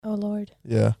Oh, Lord.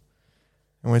 Yeah.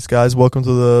 Anyways, guys, welcome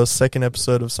to the second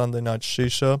episode of Sunday Night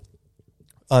Shisha.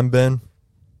 I'm Ben.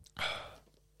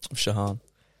 I'm Shahan.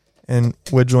 And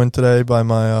we're joined today by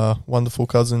my wonderful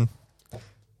cousin,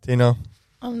 Tina.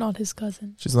 I'm not his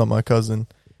cousin. She's not my cousin.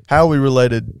 How are we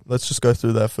related? Let's just go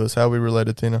through that first. How are we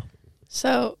related, Tina?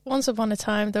 So, once upon a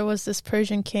time, there was this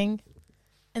Persian king,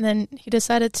 and then he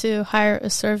decided to hire a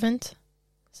servant.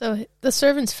 So, the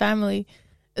servant's family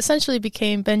essentially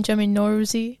became Benjamin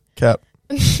Norouzi. Cap.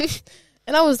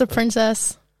 And I was the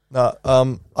princess. Nah,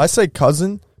 I say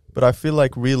cousin, but I feel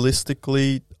like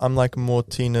realistically, I'm like more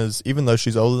Tina's, even though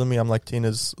she's older than me, I'm like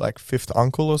Tina's like fifth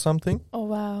uncle or something. Oh,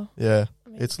 wow. Yeah,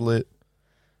 it's lit.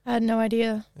 I had no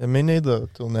idea. Yeah, me neither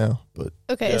till now, but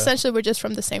Okay, yeah. essentially, we're just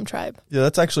from the same tribe. Yeah,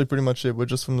 that's actually pretty much it. We're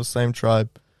just from the same tribe.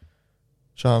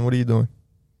 Sean, what are you doing?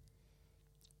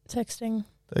 Texting.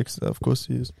 Of course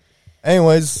he is.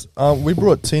 Anyways, we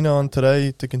brought Tina on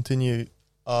today to continue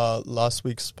last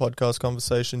week's podcast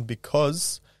conversation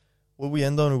because what we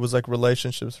end on, it was like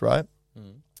relationships, right?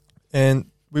 Mm. And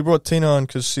we brought Tina on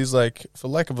because she's like, for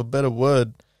lack of a better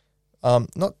word,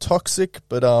 not toxic,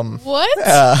 but What?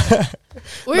 yeah.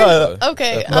 We're,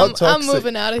 okay, not I'm toxic.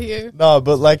 moving out of here. No,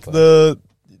 but like the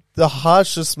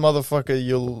harshest motherfucker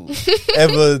you'll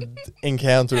ever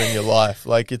encounter in your life.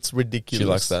 Like, it's ridiculous. She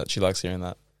likes that. She likes hearing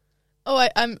that. Oh,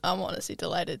 I'm honestly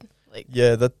delighted. Like,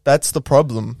 Yeah, that's the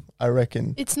problem, I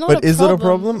reckon. it's not. But a is it a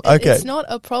problem. problem? Okay. It's not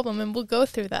a problem, and we'll go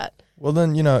through that. Well,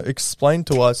 then, explain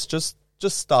to us. Just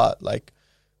start. Like,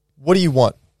 what do you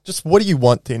want? Just what do you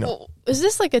want, Tina? Well, is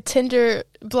this like a Tinder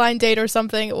blind date or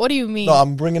something? What do you mean? No,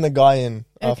 I'm bringing a guy in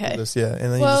after Okay. this, yeah.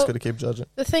 And then you Well- just got to keep judging.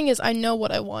 The thing is, I know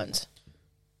what I want,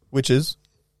 Which is?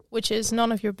 which is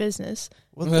none of your business.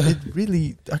 Well, it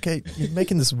really... Okay, you're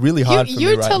making this really hard for me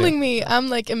You're right telling now. me I'm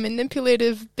like a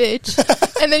manipulative bitch,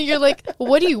 and then you're like,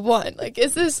 "What do you want? Like,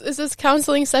 is this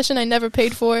counseling session I never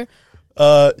paid for?"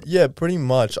 Yeah, pretty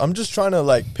much. I'm just trying to,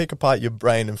 like, pick apart your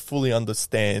brain and fully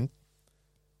understand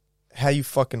how you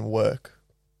fucking work.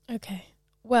 Okay.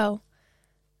 Well,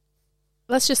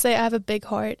 let's just say I have a big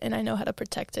heart and I know how to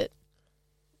protect it.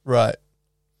 Right.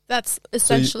 That's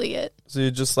essentially it. So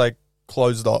you're just, like,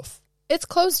 closed off. It's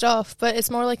closed off, but it's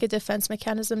more like a defense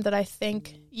mechanism that I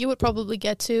think you would probably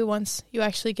get to once you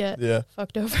actually get Yeah.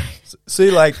 fucked over.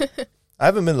 See, like, I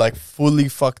haven't been, like, fully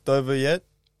fucked over yet.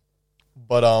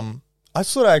 But, I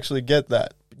sort of actually get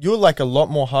that. You're, like, a lot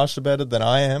more harsh about it than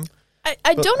I am.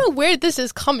 I don't know where this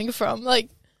is coming from. Like,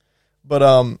 But,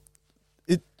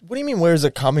 what do you mean, where is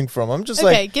it coming from? I'm just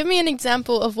okay, like... give me an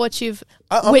example of what you've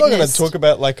I'm not going to witnessed. talk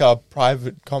about, like, our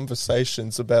private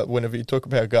conversations about whenever you talk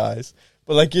about guys.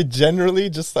 But, like, you're generally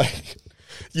just, like...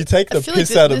 You take I the feel like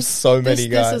piss out of this- so many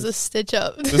guys. This is a stitch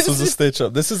up. This was a stitch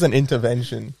up. This is an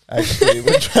intervention, actually.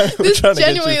 We're trying to This get you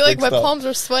genuinely, like, my fixed up. palms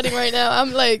are sweating right now.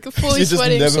 I'm like fully You just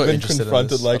sweating. never So been interested in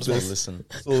confronted this. like I just want this. to listen.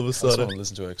 All of a I just want sudden. to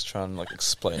listen to her try and like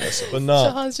explain herself. But no,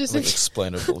 Shahan's just Like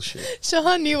explain her bullshit.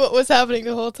 Shahan knew what was happening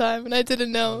the whole time, and I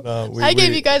didn't know. I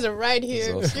gave you guys a ride here. This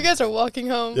is awesome. You guys are walking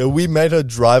home. Yeah, we made her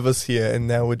drive us here, and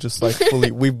now we're just like fully.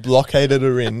 We blockaded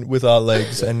her in with our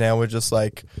legs, and now we're just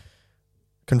like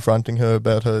confronting her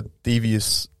about her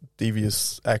devious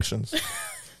actions.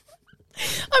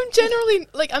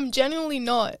 I'm genuinely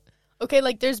not. Okay,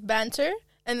 like there's banter,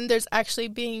 and then there's actually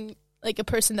being like a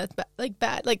person that's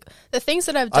bad. Like the things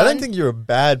that I've done. I don't think you're a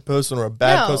bad person or a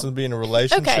bad No. person to be in a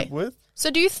relationship Okay. with.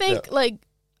 So do you think like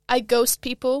I ghost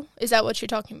people? Is that what you're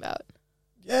talking about?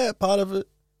 Yeah, part of it.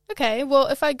 Okay, well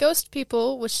if I ghost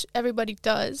people, which everybody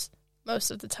does most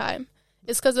of the time,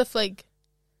 it's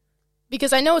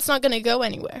because I know it's not going to go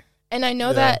anywhere, and I know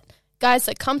Yeah. that guys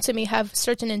that come to me have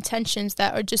certain intentions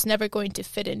that are just never going to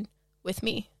fit in with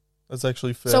me. That's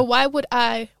actually fair. So why would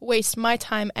I waste my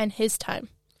time and his time?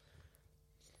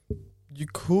 You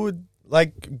could,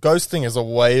 like, ghosting is a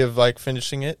way of, like,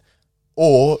 finishing it.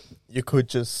 Or you could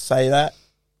just say that.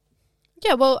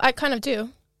 Yeah, well, I kind of do.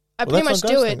 I Well, pretty that's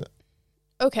much not do ghosting it.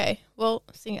 Okay, well,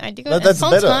 see, I do That- it. that's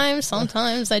better.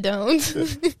 Sometimes I don't.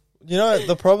 You know,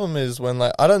 the problem is when,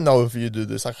 like, I don't know if you do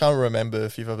this. I can't remember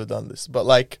if you've ever done this. But,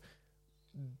 like,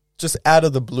 just out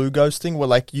of the blue ghosting where,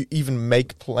 like, you even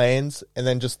make plans and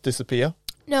then just disappear.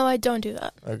 No, I don't do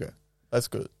that. Okay. That's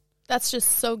good. That's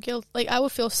just so guilty. Like, I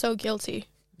would feel so guilty.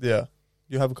 Yeah.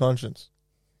 You have a conscience.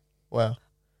 Wow.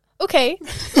 Okay,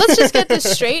 let's just get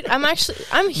this straight. I'm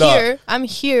No.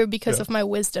 here because Yeah. of my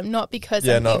wisdom, not because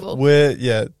Yeah, I'm no. evil. We're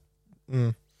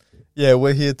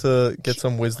here to get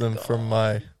some wisdom from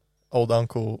my old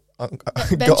uncle,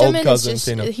 Benjamin old cousin, is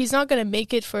Tina. he's not going to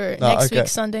make it for No, next okay.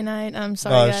 week's Sunday night. I'm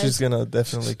sorry, No, guys. she's gonna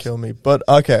definitely kill me. But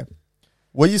okay,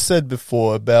 what you said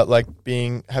before about like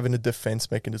having a defense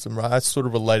mechanism, right? I sort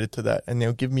of related to that, and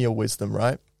now give me a wisdom,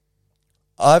 right?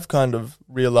 I've kind of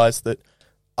realized that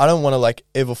I don't want to like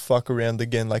ever fuck around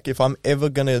again. Like if I'm ever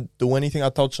gonna do anything, I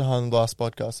told Shahan in the last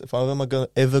podcast, if I'm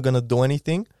ever gonna do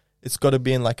anything, it's got to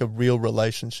be in like a real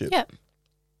relationship. Yeah.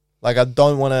 Like I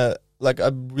don't want to. Like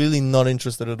I'm really not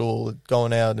interested at all in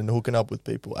going out and hooking up with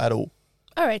people at all.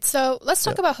 All right, so let's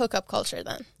talk about hookup culture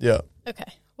then. Yeah.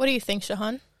 Okay. What do you think,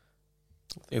 Shahan?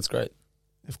 I think it's great.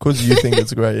 Of course you think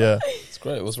it's great, yeah. It's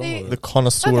great. What's wrong with The it?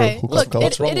 connoisseur Okay, of hookup look, culture.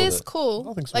 What's wrong it with is it? cool.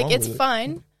 Nothing's Like, wrong it's with it.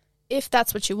 fine if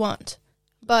that's what you want.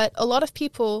 But a lot of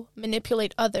people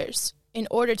manipulate others in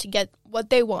order to get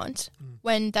what they want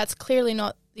when that's clearly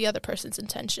not the other person's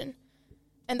intention.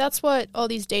 And that's what all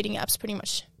these dating apps pretty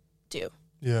much do.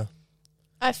 Yeah.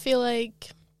 I feel like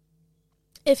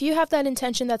if you have that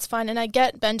intention, that's fine. And I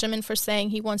get Benjamin for saying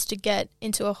he wants to get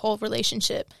into a whole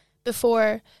relationship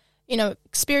before,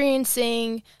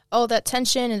 experiencing all that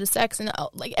tension and the sex and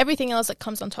like everything else that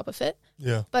comes on top of it.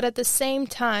 Yeah. But at the same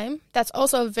time, that's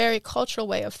also a very cultural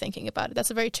way of thinking about it.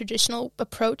 That's a very traditional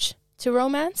approach to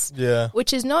romance, Yeah.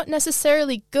 which is not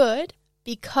necessarily good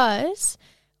because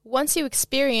once you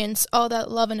experience all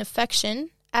that love and affection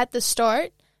at the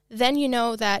start, then you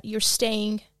know that you're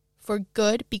staying for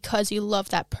good because you love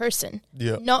that person,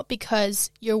 Yeah. not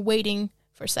because you're waiting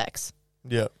for sex.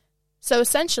 Yeah. So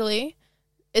essentially,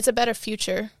 it's a better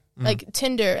future. Like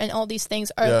Tinder and all these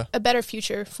things are Yeah. a better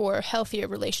future for healthier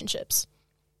relationships.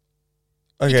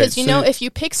 Okay. Because, so- if you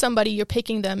pick somebody, you're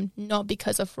picking them not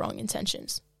because of wrong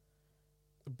intentions.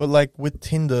 But like with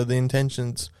Tinder, the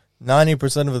intentions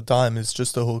 90% of the time is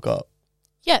just to hook up.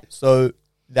 Yeah. So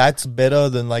that's better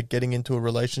than like getting into a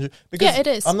relationship. Because Yeah, it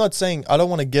is. I'm not saying I don't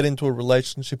want to get into a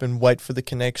relationship and wait for the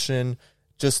connection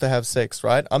just to have sex,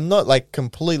 right? I'm not like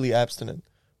completely abstinent,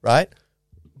 right?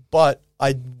 But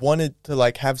I wanted to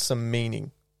like have some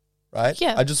meaning, right?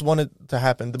 Yeah. I just want it to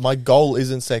happen. My goal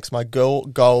isn't sex. My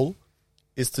goal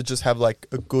is to just have like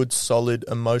a good, solid,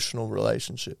 emotional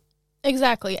relationship.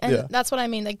 Exactly. And Yeah. that's what I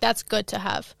mean. Like, that's good to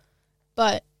have.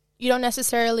 But you don't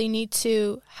necessarily need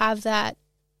to have that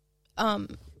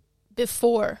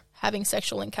before having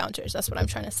sexual encounters. That's what I'm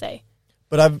trying to say.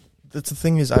 But that's the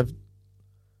thing is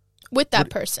With that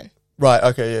person, right,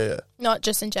 okay, yeah. not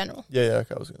just in general. Yeah,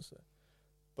 okay, I was going to say.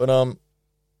 But,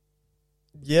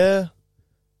 yeah.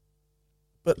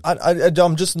 But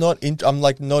I'm just not I'm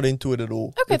like not into it at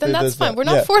all. Okay, then that's There's fine. that- We're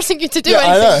not yeah. forcing you to do Yeah,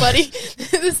 I know. anything,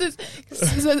 buddy. This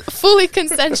is a fully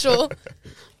consensual.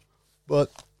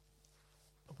 But,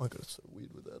 oh my God, it's so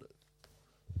weird without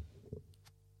it.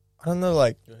 I don't know,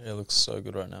 like, Your hair looks so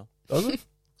good right now. does it?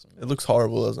 It looks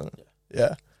horrible, doesn't it?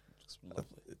 Yeah. Looks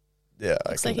lovely. Yeah.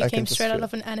 Looks like he came straight out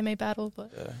of an anime battle,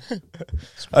 but Yeah.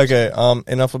 Okay,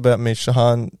 enough about me.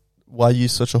 Shahan, why are you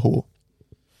such a whore?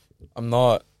 I'm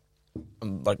not.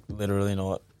 I'm like literally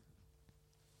not.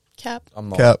 Cap. I'm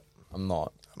not. Cap, I'm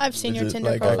not. I've seen your Legit,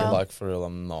 Tinder like, profile. Like for real,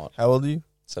 I'm not. how old are you?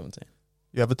 17.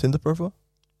 You have a Tinder profile?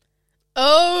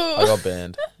 I Oh, got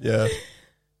banned. Yeah.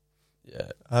 Yeah,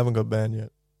 I haven't got banned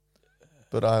yet.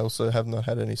 But I also have not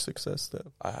had any success there.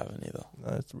 I haven't either.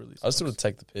 No, it's really I just sucks. sort of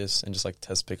take the piss and just like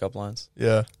test pickup lines.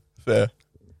 Yeah, fair.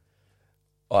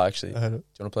 Oh, actually, I do had it.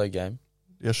 you want to play a game?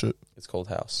 Yeah, shit. It's called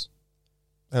House.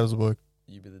 How does it work?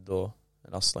 You be the door,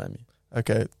 and I'll slam you.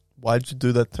 Okay, why'd you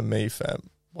do that to me, fam?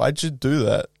 Why'd you do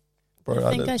that? Bro, I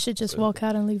think didn't- I should just walk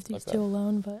out and leave these Like two that.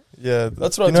 alone. But yeah,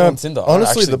 That's what I you do know, on Tinder. I don't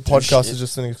honestly, the actually do podcast shit. is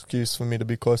just an excuse for me to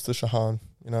be close to Shahan,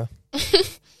 you know?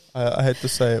 I hate to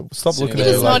say it. Stop Sitting looking he at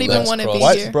me does like not that. even want to be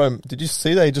Why- here. Bro, did you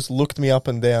see that? He just looked me up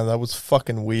and down. That was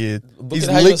fucking weird. Look He's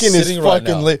at how you're licking his sitting right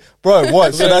fucking now. lip. Bro,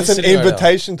 what? Look So at how that's you're an sitting right now.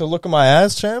 invitation to look at my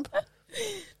ass, champ?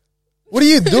 What are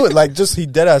you doing? Like, just he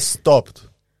dead ass stopped.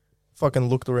 Fucking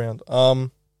looked around.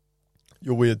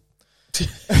 You're weird.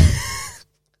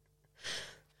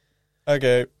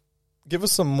 Okay. Give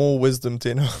us some more wisdom,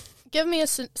 Tina. give me a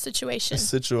situation.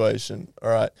 Situation. All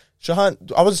right.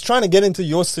 Shahan, I was trying to get into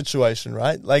your situation,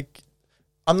 right? Like,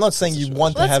 I'm not saying you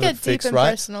want to Let's have get it deep fixed, and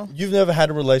right? personal. You've never had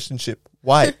a relationship.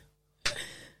 Why?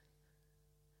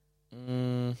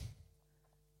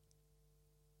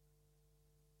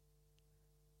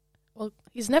 Well,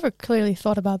 he's never clearly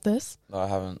thought about this. No, I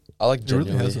haven't. I like He really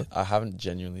genuinely. hasn't. I haven't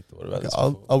genuinely thought about Okay, this.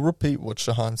 Before. I'll repeat what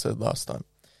Shahan said last time.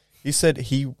 He said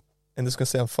and this is gonna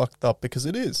sound fucked up because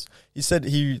it is. He said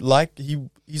he's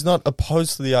not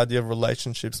opposed to the idea of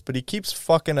relationships, but he keeps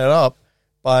fucking it up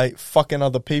by fucking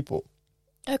other people.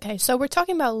 Okay, so we're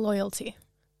talking about loyalty.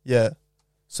 Yeah.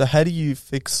 So how do you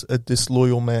fix a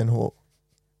disloyal man whore?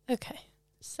 Okay.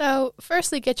 So,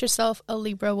 firstly, get yourself a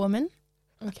Libra woman.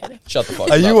 I'm kidding. Shut the fuck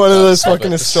up. Are you one of those Stop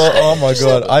fucking it. astrology? Oh my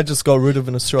god! I just got rid of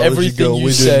an astrology Everything girl. you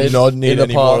We said do not need in the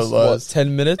any more of past, what, those.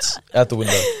 10 minutes? Out the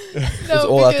window. No, It's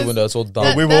all out the because- window. It's all done.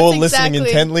 That- We were that's all listening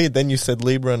exactly- intently. Then you said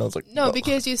Libra, and I was like, No,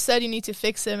 because you said you need to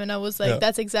fix him, and I was like, Yeah.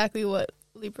 that's exactly what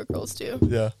Libra girls do.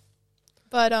 yeah.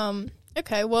 But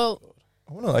okay, well,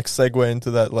 I want to like segue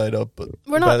into that later, but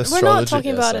we're about not astrology.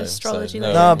 talking about same, astrology. same.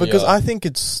 later. No. Nah, because Yeah. I think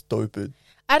it's stupid.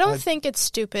 I don't I- think it's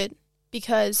stupid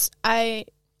because I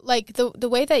like the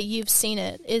way that you've seen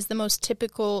it is the most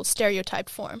typical stereotyped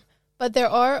form. But there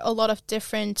are a lot of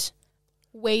different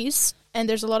ways, and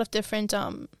there's a lot of different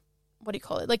what do you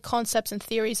call it? Like concepts and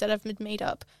theories that have been made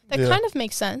up that Yeah. kind of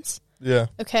make sense. Yeah,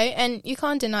 Okay, and you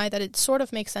can't deny that it sort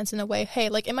of makes sense in a way. Hey,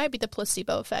 like it might be the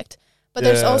placebo effect, but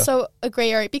there's Yeah. also a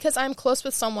gray area because I'm close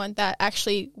with someone that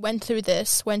actually went through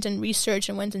this, went and researched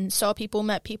and went and saw people,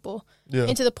 met people, yeah,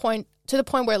 into the point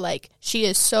where like she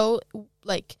is so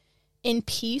like in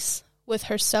peace with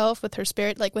herself, with her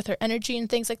spirit, like with her energy and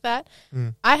things like that.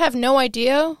 Mm. I have no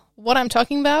idea what I'm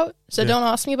talking about, so Yeah. don't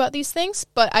ask me about these things,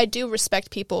 but I do respect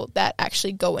people that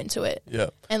actually go into it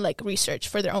yeah. and like research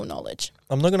for their own knowledge.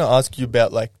 I'm not going to ask you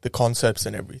about like the concepts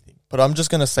and everything, but I'm just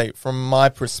going to say from my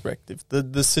perspective,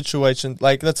 the situation,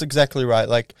 like that's exactly right.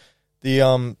 Like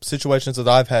the situations that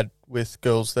I've had with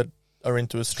girls that are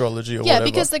into astrology or Yeah, whatever.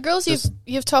 because the girls Just-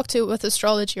 you've talked to with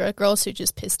astrology are girls who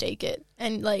just piss take it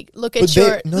and like look But at your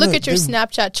they- no, look no, at your they-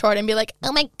 Snapchat chart and be like,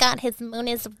 oh my god, his moon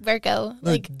is Virgo.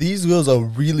 Like these girls are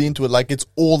really into it. Like it's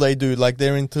all they do. Like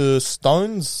they're into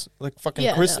stones, like fucking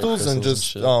Yeah, no. crystals, and Crystals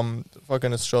just and shit.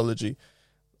 fucking astrology,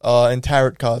 and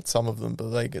tarot cards. Some of them, but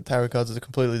like tarot cards is a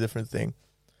completely different thing.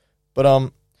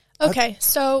 But Okay,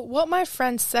 so what my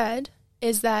friend said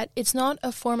is that it's not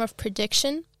a form of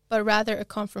prediction, but rather a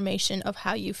confirmation of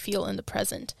how you feel in the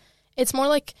present. It's more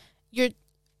like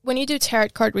when you do tarot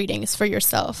card readings for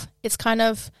yourself, it's kind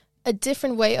of a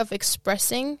different way of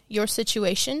expressing your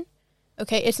situation.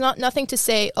 Okay, it's not nothing to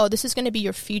say, oh, this is going to be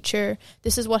your future.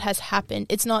 This is what has happened.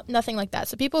 It's nothing like that.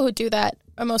 So people who do that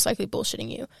are most likely bullshitting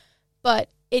you. But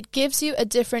it gives you a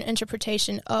different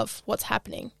interpretation of what's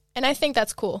happening. And I think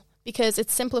that's cool because it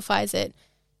simplifies it.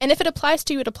 And if it applies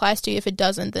to you, it applies to you. If it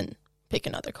doesn't, then pick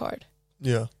another card.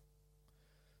 yeah,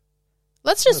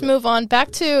 Let's just move on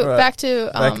back to Right. back to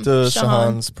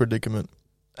Shahan's predicament.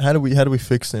 How do we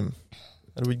fix him?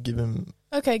 How do we give him?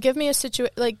 Okay, give me a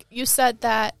situation. Like you said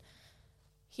that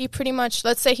he pretty much,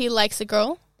 let's say he likes a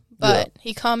girl, but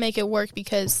he can't make it work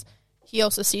because he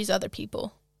also sees other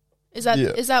people. Is that Yeah.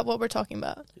 is that what we're talking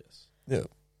about? Yes. Yeah.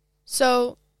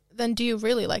 So then, do you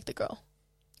really like the girl?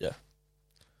 Yeah.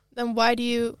 Then why do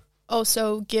you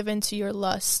also give into your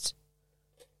lust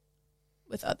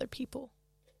with other people?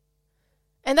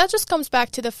 And that just comes back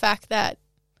to the fact that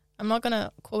I'm not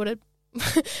gonna quote it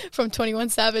from 21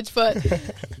 Savage, but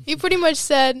he pretty much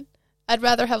said, I'd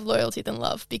rather have loyalty than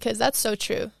love, because that's so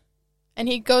true. And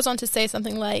he goes on to say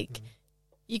something like,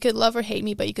 you could love or hate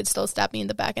me, but you could still stab me in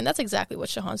the back. And that's exactly what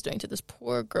Shahan's doing to this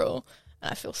poor girl.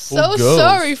 And I feel so girls.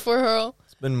 sorry for her.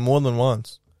 It's been more than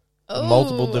once. Oh,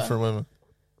 Multiple different women.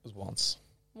 It was once.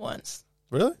 Once.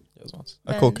 Really? It was once.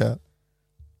 I call Then- cat.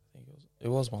 I think it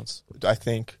was once. I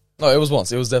think. No, it was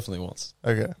once. It was definitely once.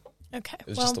 Okay. Okay. It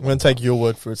was Well, just I'm gonna take your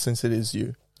word for it since it is you.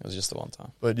 It was just the one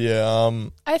time. But yeah,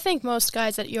 I think most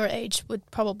guys at your age would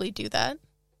probably do that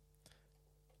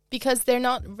because they're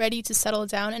not ready to settle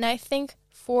down. And I think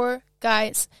for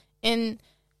guys in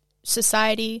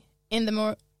society, in the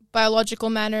more biological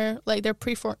manner, like their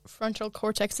prefrontal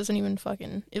cortex doesn't even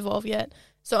fucking evolve yet.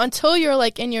 So until you're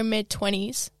like in your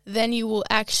mid-20s, then you will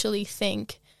actually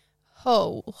think,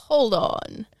 oh, hold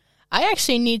on. I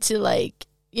actually need to like,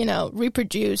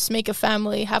 reproduce, make a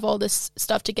family, have all this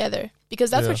stuff together,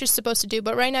 because that's Yeah. what you're supposed to do.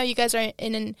 But right now you guys are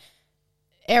in an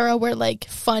era where like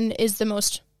fun is the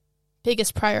most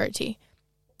biggest priority.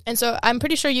 And so I'm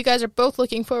pretty sure you guys are both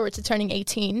looking forward to turning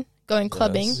 18, going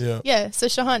clubbing. Yes. yeah. So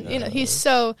Shahan, he's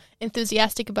so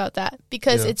enthusiastic about that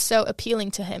because Yeah. it's so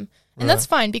appealing to him. And Right. that's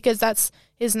fine because that's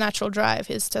his natural drive,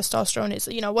 his testosterone is,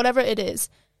 whatever it is.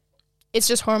 It's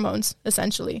just hormones,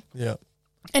 essentially. Yeah.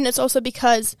 And it's also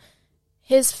because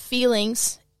his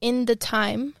feelings in the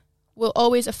time will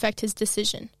always affect his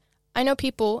decision. I know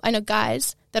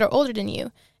guys that are older than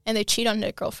you and they cheat on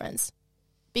their girlfriends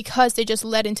because they just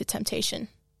led into temptation.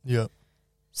 Yeah.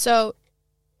 So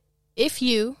if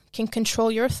you can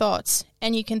control your thoughts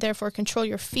and you can therefore control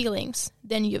your feelings,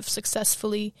 then you've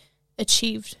successfully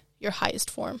achieved your highest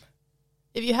form.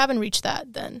 If you haven't reached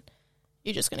that, then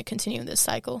you're just going to continue in this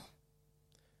cycle.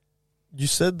 You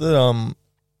said that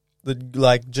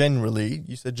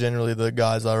generally the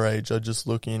guys our age are just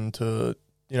looking to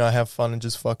have fun and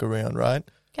just fuck around, right?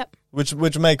 Yep.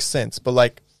 Which makes sense. But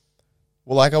like,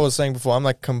 well, like I was saying before, I'm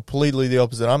like completely the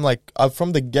opposite. I'm like,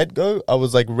 from the get-go, I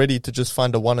was like ready to just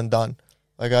find a one and done.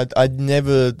 Like I'd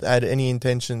never had any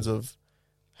intentions of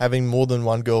having more than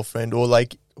one girlfriend or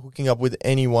like hooking up with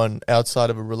anyone outside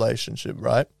of a relationship,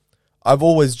 right? I've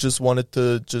always just wanted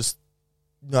to just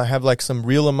have like some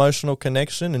real emotional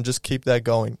connection and just keep that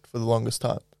going for the longest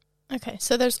time. Okay,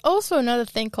 so there's also another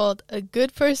thing called a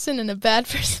good person and a bad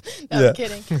person. No, Yeah. I'm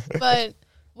kidding. But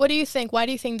what do you think? Why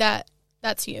do you think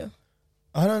that's you?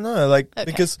 I don't know, like, Okay.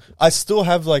 because I still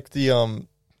have like the,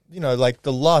 like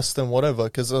the lust and whatever,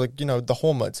 because like, the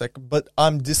hormones, like, but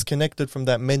I'm disconnected from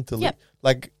that mentally. Yep.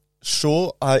 Like,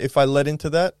 sure, if I let into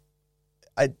that,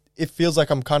 it feels like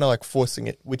I'm kind of like forcing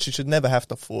it, which you should never have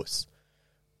to force.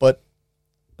 But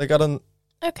like, I don't.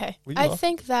 Okay, Were you I laughing?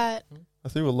 think that I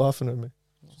think you were laughing at me.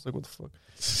 I was like, what the fuck?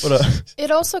 But it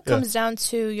also comes down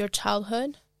to your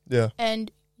childhood yeah,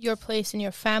 and your place in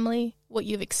your family, what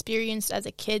you've experienced as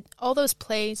a kid. All those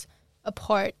plays a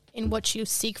part in what you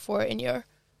seek for in your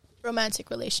romantic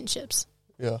relationships.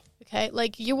 yeah, Okay,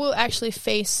 like you will actually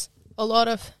face a lot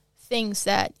of things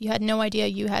that you had no idea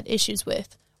you had issues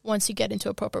with once you get into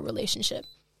a proper relationship.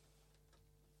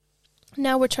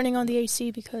 Now we're turning on the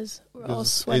AC because we're all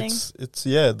Because sweating. It's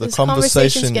the This conversation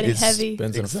conversation's getting is heavy.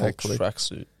 Ben's Exactly. in a full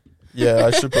tracksuit. Yeah,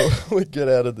 I should probably get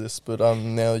out of this, but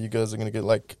now you guys are gonna get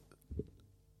like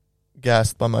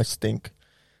gassed by my stink,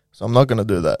 so I'm not gonna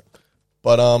do that.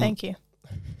 But Thank you.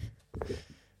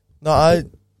 no, I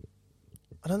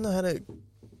don't know how to.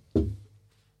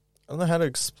 I don't know how to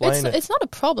explain it. It's not a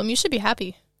problem. You should be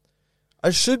happy. I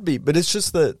should be, but it's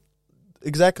just that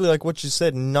exactly like what you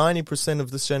said. 90% of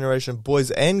this generation,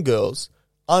 boys and girls,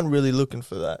 aren't really looking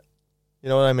for that. You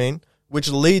know what I mean? Which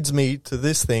leads me to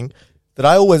this thing that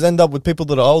I always end up with people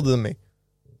that are older than me,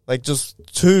 like just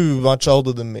too much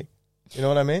older than me. You know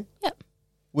what I mean? Yep.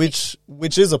 Which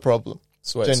is a problem.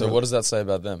 So wait, Generally. so what does that say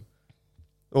about them?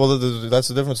 Well, that's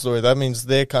a different story. That means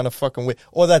they're kind of fucking weird.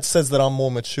 Or that says that I'm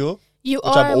more mature. You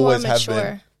Which I've are more always have been.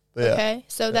 mature. But yeah, Okay?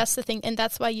 So that's the thing. And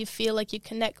that's why you feel like you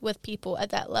connect with people at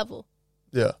that level.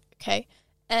 yeah, Okay?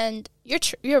 And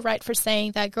you're right for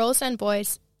saying that girls and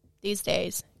boys these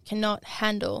days cannot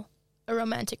handle a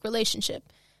romantic relationship.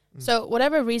 So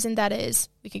whatever reason that is,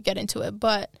 we could get into it.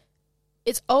 But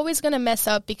it's always going to mess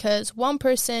up because one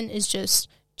person is just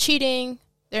cheating.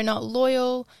 They're not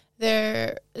loyal.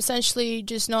 They're essentially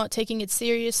just not taking it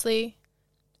seriously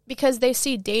because they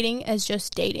see dating as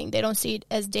just dating. They don't see it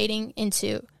as dating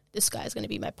into this guy's going to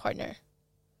be my partner.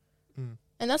 Mm.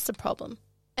 And that's the problem.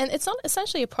 And it's not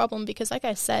essentially a problem because, like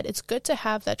I said, it's good to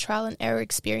have that trial and error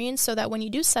experience so that when you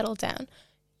do settle down,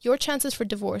 your chances for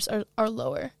divorce are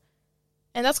lower.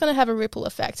 And that's going to have a ripple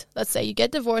effect. Let's say you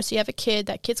get divorced, you have a kid,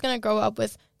 that kid's going to grow up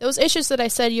with those issues that I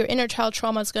said your inner child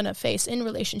trauma is going to face in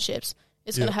relationships.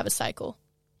 It's going to have a cycle.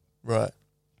 right.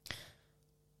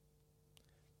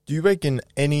 Do you reckon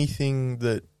any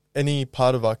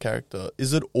part of our character,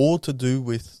 is it all to do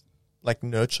with like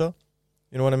nurture?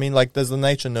 You know what I mean? Like there's the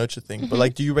nature nurture thing, but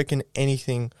like do you reckon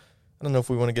anything, I don't know if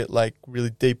we want to get like really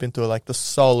deep into like the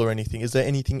soul or anything, is there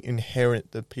anything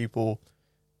inherent that people,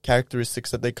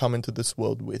 characteristics that they come into this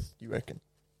world with, you reckon?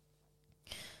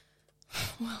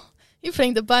 You're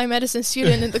putting the biomedicine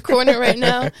student in the corner right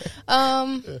now.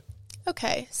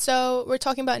 Okay, so we're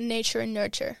talking about nature and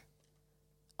nurture.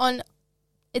 On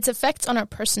its effects on our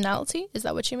personality, is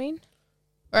that what you mean?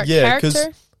 Or our Yeah,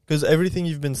 character? Because everything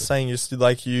you've been saying is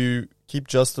like you keep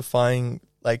justifying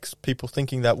like people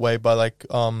thinking that way by like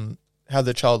how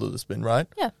their childhood has been, right?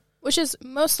 Which is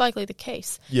most likely the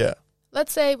case. Yeah.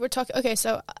 Let's say we're talking, okay,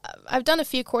 so I've done a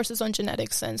few courses on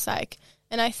genetics and psych,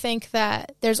 and I think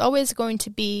that there's always going to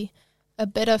be a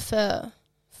bit of a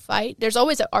fight. There's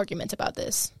always an argument about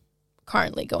this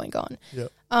currently going on. Yeah.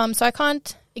 So I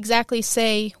can't exactly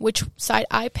say which side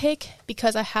I pick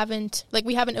because we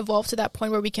haven't evolved to that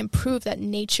point where we can prove that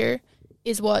nature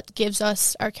is what gives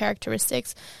us our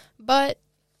characteristics. But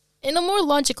in a more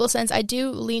logical sense, I do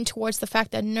lean towards the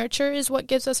fact that nurture is what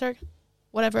gives us our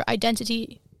whatever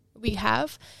identity we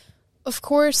have. Of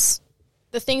course,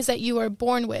 the things that you are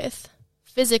born with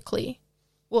physically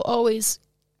will always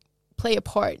play a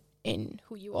part in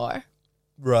who you are.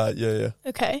 Right, yeah.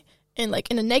 Okay? In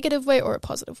a negative way or a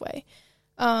positive way.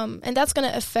 And that's going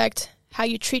to affect how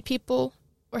you treat people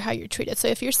or how you're treated. So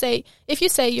if you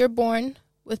say you're born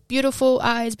with beautiful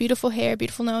eyes, beautiful hair,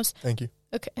 beautiful nose. Thank you.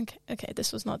 Okay,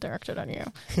 this was not directed on you.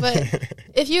 But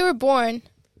if you were born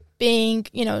being,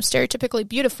 stereotypically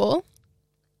beautiful,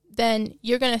 then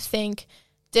you're going to think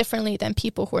differently than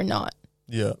people who are not.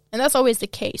 Yeah. And that's always the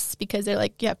case because they're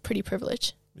like, you have pretty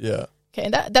privilege. Yeah. Okay,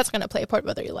 and that's going to play a part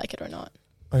whether you like it or not.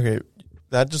 Okay.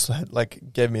 that just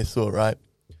gave me a thought, right?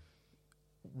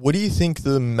 What do you think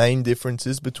the main difference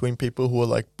is between people who are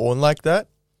like born like that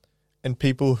and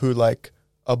people who like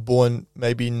are born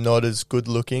maybe not as good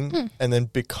looking and then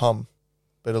become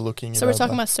better looking? So we're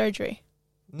talking about surgery.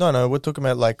 No, we're talking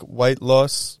about like weight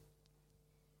loss.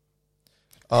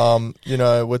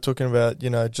 We're talking about,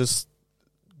 just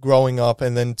growing up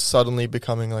and then suddenly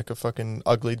becoming like a fucking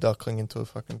ugly duckling into a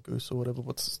fucking goose or whatever.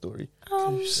 What's the story?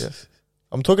 Yeah.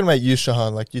 I'm talking about you,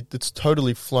 Shahan. Like, it's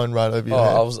totally flown right over your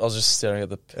head. I was just staring at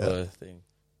the pillow thing.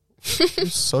 I'm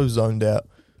so zoned out.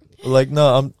 Like,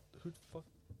 no,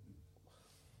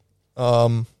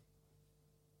 I'm...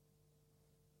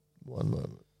 One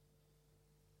moment.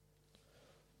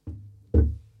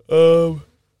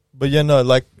 But yeah, no,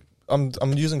 like, I'm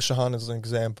using Shahan as an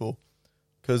example.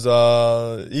 Because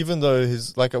even though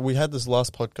we had this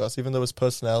last podcast, even though his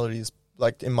personality is,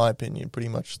 like, in my opinion, pretty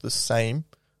much the same.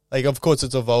 Like, of course,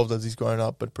 it's evolved as he's grown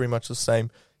up, but pretty much the same.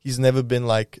 He's never been,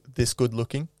 like, this good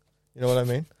looking. You know what I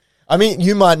mean? I mean,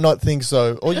 you might not think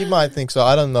so, or you might think so.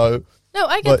 I don't know. No,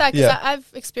 I get that because I've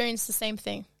experienced the same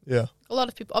thing. Yeah. A lot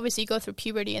of people, obviously, you go through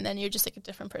puberty and then you're just, like, a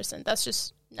different person. That's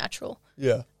just natural.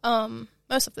 Yeah.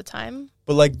 Most of the time.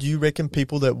 But, like, do you reckon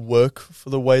people that work for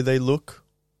the way they look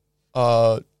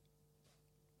I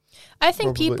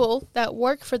think people that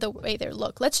work for the way they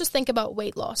look, let's just think about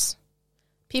weight loss.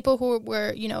 People who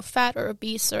were, fat or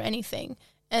obese or anything,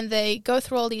 and they go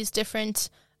through all these different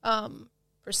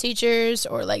procedures,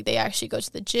 or like they actually go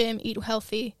to the gym, eat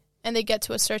healthy, and they get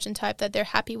to a certain type that they're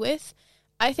happy with.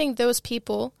 I think those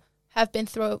people have been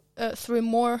through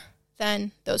more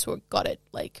than those who got it.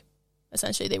 Like,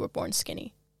 essentially, they were born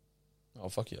skinny. Oh,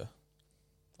 fuck yeah.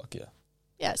 Fuck yeah.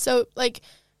 Yeah, so, like,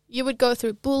 you would go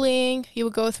through bullying, you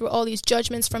would go through all these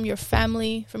judgments from your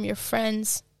family, from your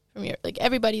friends, from your, like,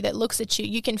 everybody that looks at you.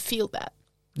 You can feel that.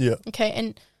 Yeah. Okay,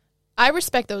 and I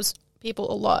respect those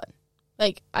people a lot.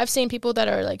 Like, I've seen people that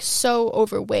are, like, so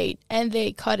overweight, and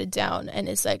they cut it down, and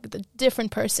it's, like, the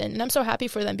different person. And I'm so happy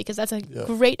for them because that's a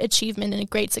great achievement and a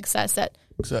great success that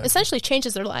essentially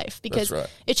changes their life. Because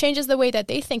it changes the way that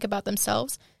they think about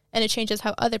themselves, and it changes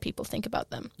how other people think about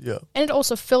them. Yeah. And it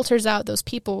also filters out those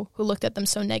people who looked at them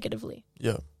so negatively.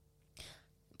 Yeah.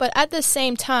 But at the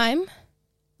same time,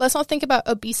 let's not think about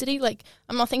obesity. Like,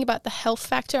 I'm not thinking about the health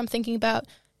factor. I'm thinking about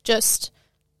just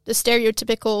the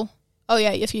stereotypical, oh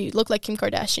yeah, if you look like Kim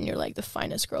Kardashian, you're like the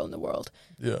finest girl in the world.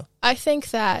 Yeah. I think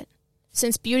that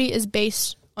since beauty is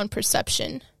based on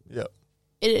perception, it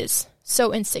is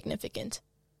so insignificant.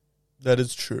 That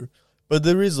is true. But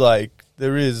there is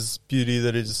beauty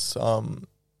that is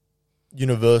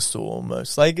universal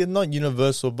almost. Like, not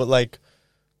universal, but like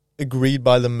agreed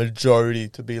by the majority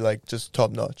to be like just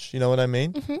top notch. You know what I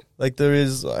mean? Mm-hmm. Like, there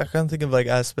is, I can't think of like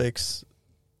aspects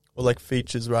or like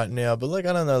features right now, but like,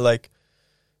 I don't know, like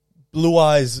blue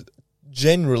eyes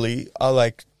generally are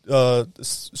like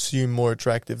assume more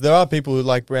attractive. There are people who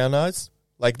like brown eyes.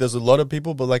 Like, there's a lot of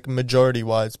people, but like majority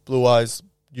wise, blue eyes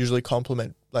usually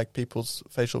complement like people's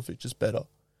facial features better.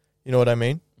 You know what I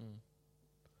mean?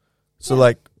 So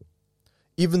like,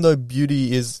 even though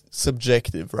beauty is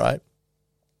subjective, right?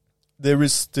 There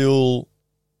is still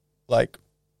like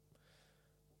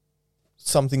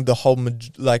something the whole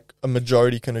a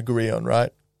majority can agree on,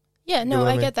 right? Yeah, no,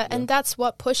 I get that. Yeah. And that's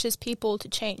what pushes people to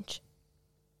change.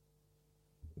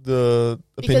 The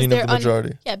opinion of the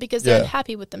majority. Because they're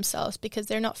unhappy with themselves because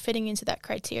they're not fitting into that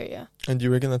criteria. And do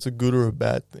you reckon that's a good or a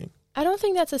bad thing? I don't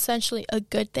think that's essentially a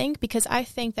good thing because I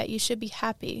think that you should be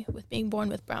happy with being born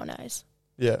with brown eyes.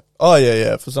 Yeah. Oh,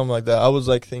 yeah. For something like that. I was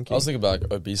thinking about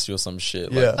like obesity or some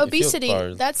shit. Yeah. Like,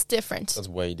 obesity, that's different. That's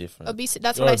way different. Obesity,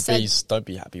 that's what I said. Don't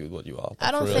be happy with what you are.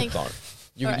 I don't think...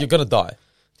 You're going to die.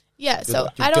 Yeah, so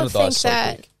I don't think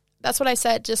that... That's what I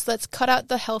said. Just let's cut out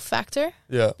the health factor.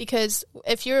 Yeah. Because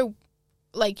if you're,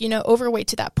 like, overweight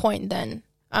to that point, then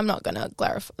I'm not going to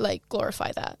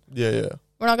glorify that. Yeah.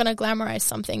 We're not going to glamorize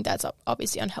something that's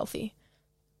obviously unhealthy.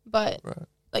 But,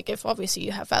 like, if obviously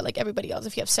you have fat like everybody else,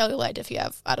 if you have cellulite, if you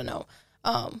have, I don't know,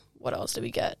 what else do we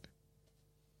get?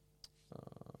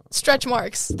 Stretch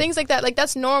marks, things like that. Like,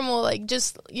 that's normal. Like,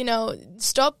 just,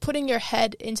 stop putting your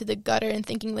head into the gutter and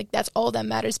thinking, like, that's all that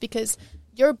matters because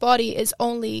your body is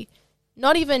only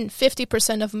not even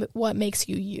 50% of what makes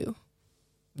you you.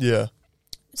 Yeah.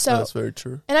 So that's very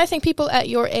true. And I think people at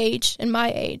your age and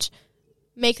my age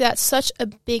make that such a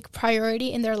big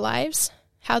priority in their lives,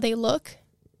 how they look,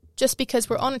 just because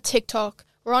we're on TikTok,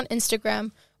 we're on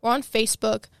Instagram, we're on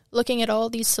Facebook, looking at all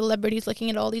these celebrities, looking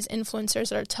at all these influencers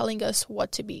that are telling us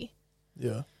what to be.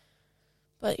 Yeah.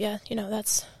 But yeah,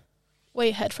 that's way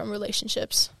ahead from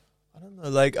relationships. I don't know.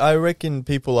 Like, I reckon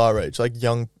people our age, like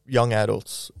young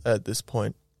adults at this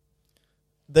point,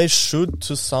 they should,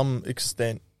 to some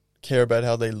extent, care about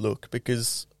how they look,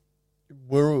 because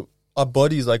our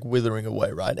body's like withering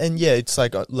away, right? And yeah, it's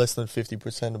like less than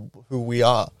 50% of who we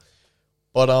are,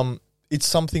 but it's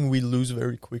something we lose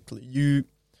very quickly.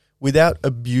 Without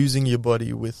abusing your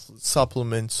body with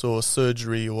supplements or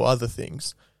surgery or other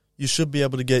things, you should be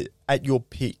able to get at your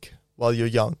peak while you're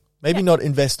young. Maybe not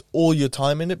invest all your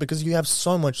time in it, because you have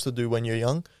so much to do when you're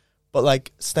young, but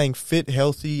like staying fit,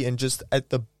 healthy, and just at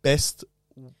the best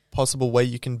possible way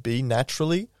you can be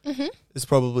naturally is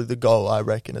probably the goal, I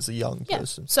reckon, as a young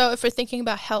person. So if we're thinking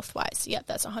about health-wise,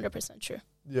 that's 100% true.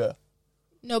 Yeah.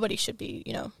 Nobody should be,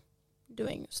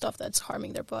 doing stuff that's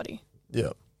harming their body.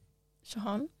 Yeah.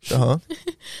 Shahan?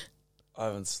 I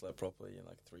haven't slept properly in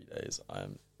like 3 days. I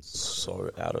am so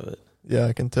out of it. Yeah,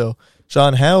 I can tell.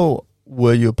 Shahan, how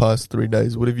were your past 3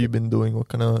 days? What have you been doing? What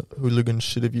kind of hooligan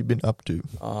shit have you been up to?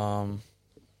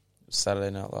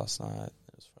 Saturday night last night.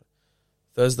 It was Friday.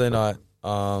 Thursday night,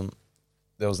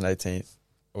 there was an 18th.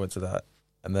 I went to that.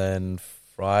 And then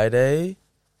Friday,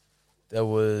 there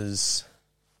was...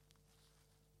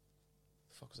 What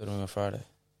the fuck was I doing on Friday?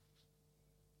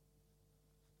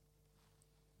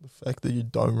 The fact that you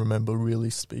don't remember really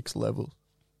speaks levels.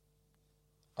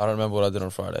 I don't remember what I did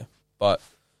on Friday. But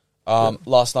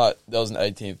last night, there was an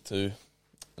 18th too.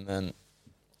 And then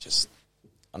just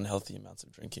unhealthy amounts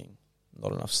of drinking.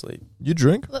 Not enough sleep. You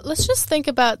drink? Let's just think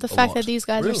about the fact lot. that these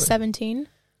guys are 17.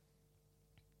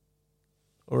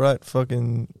 All right,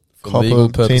 fucking For copper legal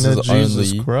purposes Tina,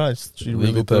 Jesus only. Christ. She For really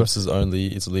legal threw- purposes only,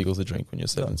 it's illegal to drink when you're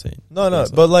 17. No,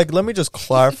 So- but like, let me just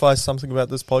clarify something about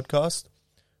this podcast.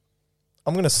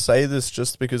 I'm going to say this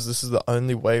just because this is the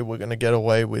only way we're going to get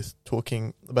away with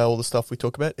talking about all the stuff we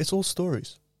talk about. It's all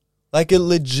stories. Like,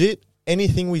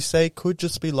 anything we say could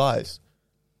just be lies.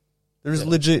 There is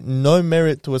legit no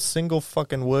merit to a single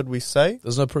fucking word we say.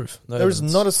 There's no proof. No There is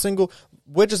evidence. not a single...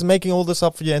 We're just making all this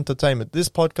up for your entertainment. This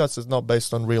podcast is not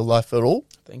based on real life at all.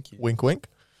 Thank you. Wink, wink.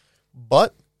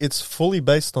 But it's fully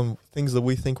based on things that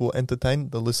we think will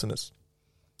entertain the listeners.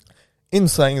 In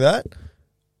saying that,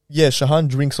 yeah, Shahan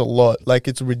drinks a lot. Like,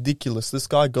 it's ridiculous. This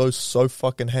guy goes so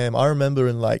fucking ham. I remember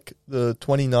in, like, the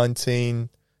 2019,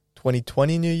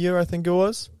 2020 New Year, I think it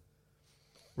was.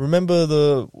 Remember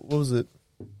what was it?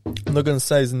 I'm not going to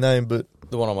say his name, but...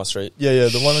 The one on my street. Yeah,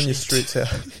 the one on your street's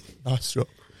house. Nice job.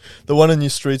 The one on your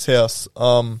street's house.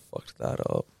 Fucked that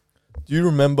up. Do you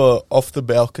remember off the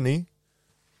balcony?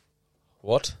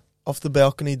 What? Off the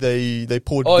balcony, they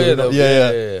poured. Oh, yeah, goon-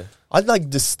 yeah. I like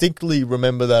distinctly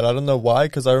remember that. I don't know why,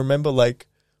 because I remember like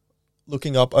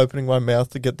looking up, opening my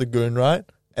mouth to get the goon right,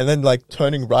 and then like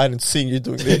turning right and seeing you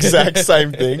doing the exact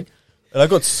same thing. And I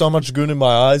got so much goon in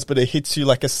my eyes, but it hits you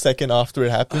like a second after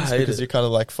it happens I hate because it. you're kind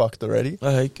of like fucked already.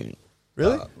 I hate goon.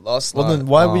 Really? Last Well, night. then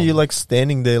why were you like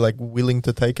standing there like willing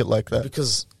to take it like that?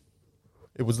 Because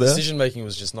It was there? decision making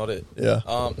was just not it. Yeah.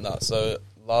 No. So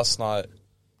last night,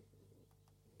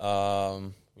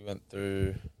 we went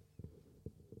through.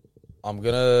 I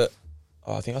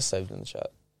think I saved it in the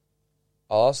chat.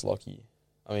 I'll ask Lockie.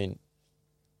 Bar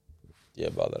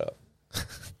that up.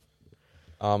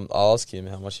 I'll ask him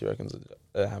how much he reckons,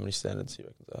 how many standards he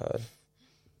reckons I had.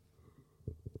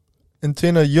 And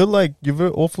Tina, you're very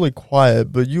awfully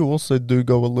quiet, but you also do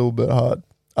go a little bit hard.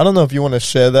 I don't know if you want to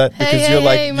share that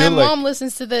because My mom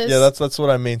listens to this. Yeah, that's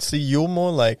what I mean. See, you're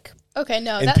more like that's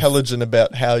intelligent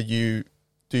about how you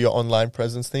do your online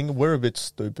presence thing. We're a bit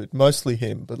stupid, mostly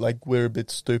him, but like we're a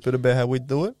bit stupid about how we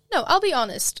do it. No, I'll be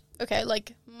honest. Okay,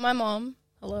 like my mom,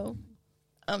 hello.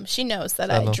 She knows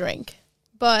that I drink,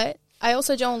 but I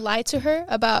also don't lie to her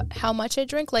about how much I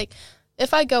drink. Like,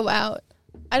 if I go out,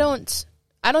 I don't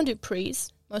do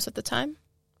prees most of the time.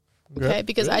 Okay, Yeah,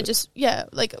 because really? I just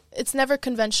it's never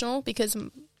conventional because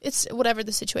it's whatever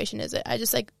the situation is. I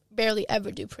just like barely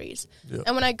ever do prees. Yeah.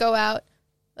 And when I go out,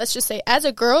 let's just say as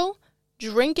a girl,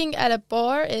 drinking at a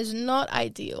bar is not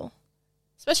ideal,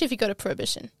 especially if you go to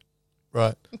Prohibition.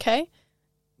 Right. Okay.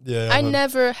 Yeah. I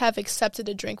never have accepted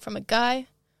a drink from a guy.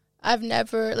 I've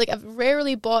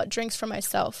rarely bought drinks for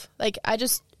myself. Like, I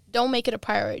just don't make it a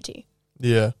priority.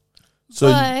 Yeah. So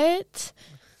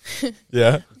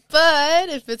yeah. But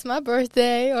if it's my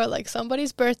birthday or like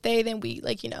somebody's birthday, then we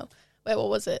wait, what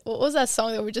was it? What was that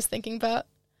song that we were just thinking about?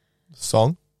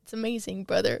 Song. It's amazing,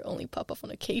 brother. Only pop up on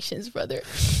occasions, brother.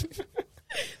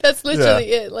 That's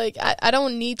literally it. Like, I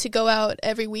don't need to go out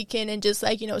every weekend and just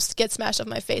get smashed off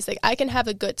my face. Like, I can have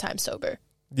a good time sober.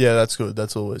 Yeah, that's good.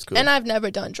 That's always good. And I've never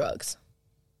done drugs.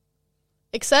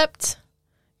 Except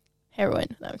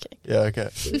heroin. No, I'm kidding. Yeah, okay.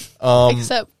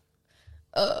 Except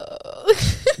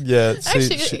Yeah,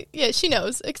 see, Actually, yeah, she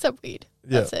knows, except weed.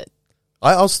 yeah. That's it.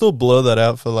 I'll still blur that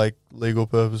out for like legal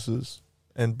purposes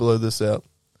and blur this out.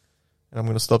 And I'm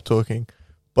gonna stop talking.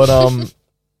 But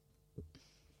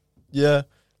yeah,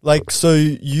 like so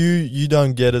you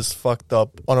don't get as fucked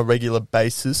up on a regular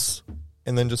basis,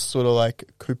 and then just sort of like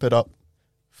coop it up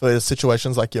for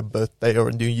situations like your birthday or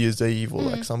a New Year's Eve or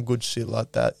like some good shit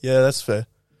like that. Yeah, that's fair.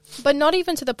 But not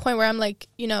even to the point where I'm like,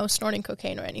 you know, snorting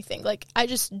cocaine or anything. Like, I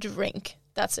just drink.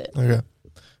 That's it. Okay.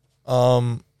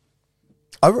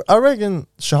 I reckon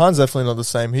Shahan's definitely not the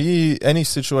same. Any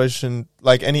situation,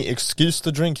 like any excuse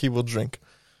to drink, he will drink.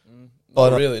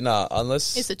 Not really, nah.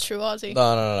 Unless It's a true Aussie.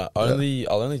 no.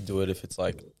 I'll only do it if it's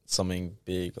like something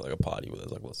big, like a party where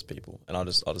there's like lots of people, and I'll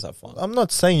just have fun. I'm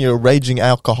not saying you're a raging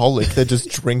alcoholic that just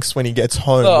drinks when he gets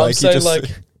home. No, like, I'm saying just, like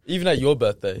even at your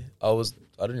birthday, I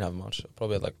didn't have much. I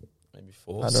probably had like maybe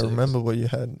 4. I don't 6. remember what you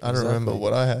had. I don't remember Exactly.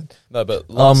 what I had. No, but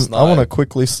last night, I want to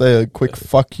quickly say a quick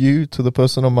fuck you to the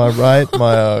person on my right,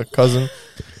 my cousin.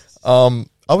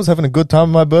 I was having a good time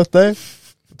on my birthday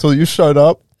until you showed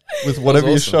up with whatever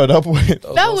you awesome. showed up with. That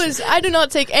awesome. was, I do not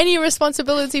take any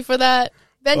responsibility for that.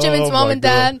 Benjamin's Oh mom my and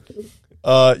dad.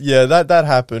 Yeah, that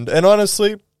happened. And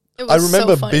honestly, It was I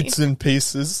remember so funny. bits and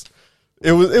pieces.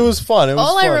 It was fun. It was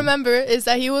All fun. I remember is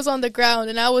that he was on the ground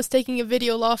and I was taking a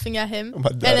video laughing at him.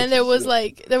 My And dad. then there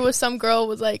was some girl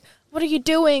was like, "What are you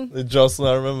doing?"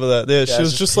 Jocelyn, I remember that. Yeah, she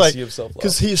was just like,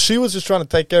 because she was just trying to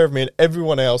take care of me, and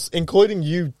everyone else, including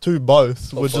you two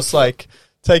both, were just like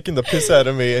taking the piss out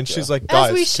of me. And she's like, "Guys,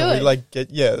 As we can we should. like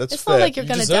get? Yeah, that's It's fair. not like you're you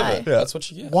gonna deserve die. it. Yeah. That's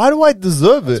what you get. Why do I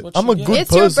deserve it? what I'm you a get. good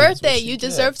It's person. your birthday. what you You get.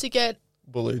 deserve to get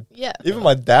Bullied. yeah. Even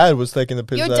my dad was taking the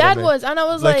piss Your out dad of me. was, and I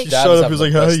was Like, like, he Dad showed was up, he was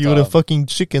like, having the "Hey, best you a time. fucking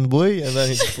chicken boy," and then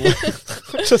he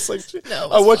just like, No,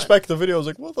 it I was watched fun. back the video. I was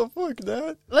like, "What the fuck,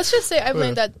 Dad?" let's just say I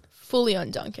blamed that fully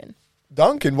on Duncan.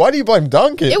 Duncan, why do you blame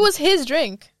Duncan? It was his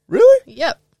drink. really?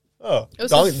 Yep. Oh, It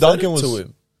was Duncan, his- Duncan was. to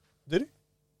him. Did he?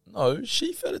 No,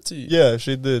 she fed it to you. Yeah,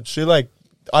 she did. She like,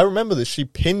 I remember this. She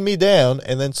pinned me down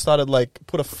and then started like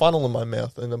put a funnel in my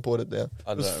mouth and then poured it down.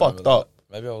 I It was don't fucked remember up.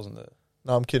 that. Maybe I wasn't there.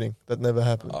 No, I'm kidding. That never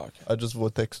happened. Oh, okay. I just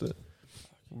vortexed it.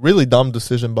 Really dumb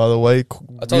decision, by the way.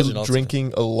 I told you not to.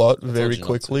 Drinking a lot told very you not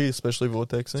quickly, especially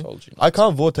vortexing. Told you. I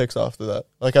can't vortex after that.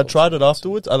 Like, I Told you tried it not to.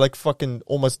 afterwards. I like fucking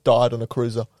almost died on a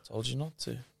cruiser. Told you not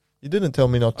to. You didn't tell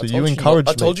me not to. I You told encouraged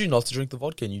I told me. you not to drink the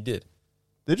vodka, and you did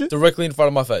Did you? directly in front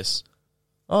of my face,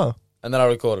 Oh, and then I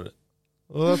recorded it.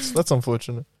 well, that's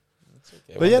unfortunate.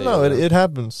 Okay, But yeah, one day no, you'll know. it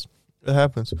happens. It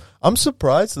happens. I'm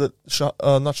surprised that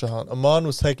not Shahan, Aman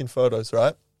was taking photos,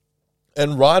 right?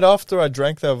 And right after I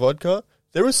drank that vodka,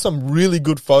 there was some really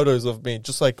good photos of me,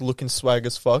 just like looking swag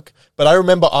as fuck. But I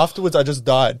remember afterwards, I just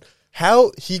died.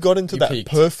 How he got into You that peaked.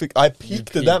 perfect? I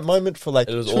peaked at that peaked. moment for like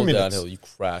It was 2 all minutes. downhill. You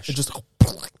crashed. It just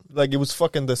like it was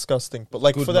fucking disgusting. But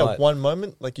like Good for that night. one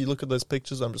moment, like you look at those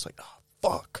pictures, I'm just like, oh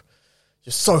fuck,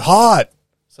 you're so hard,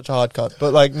 such a hard cut.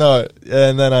 But like no,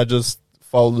 and then I just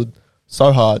folded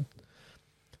so hard.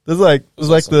 There's like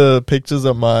awesome. the pictures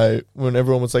of when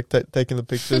everyone was like taking the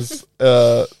pictures,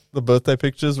 the birthday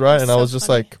pictures, right? And I So was just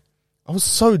funny. like, I was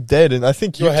so dead, and I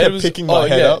think you Your head kept was picking my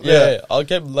head yeah, up. Yeah, I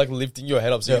kept like lifting your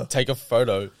head up so you Yeah. could take a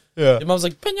photo. yeah. Your mum's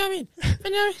like, Benjamin.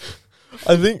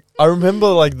 I think I remember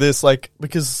like this, like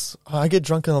because I get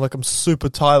drunk and I'm super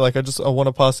tired, like I want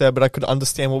to pass out, but I could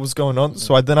understand what was going on,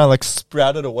 so I like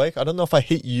sprouted awake. I don't know if I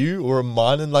hit you or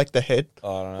mine in like the head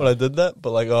Oh, I don't know. when I did that,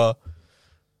 but like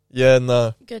yeah,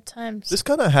 no. Good times. This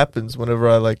kind of happens whenever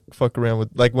I like fuck around with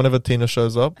like whenever Tina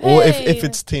shows up, or if Hey.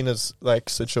 it's Tina's like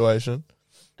situation.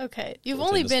 Okay, you've Well,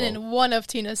 only Tina's been fault. in one of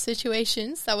Tina's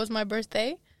situations. That was my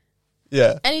birthday,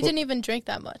 Yeah, and you Well, didn't even drink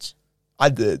that much. I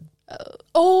did.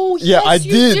 Oh, Yeah, yes, I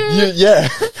you did. Yeah.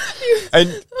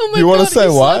 And Oh my you god, wanna say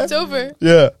you why? slept over.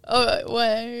 yeah, Oh,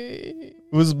 why? it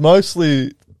was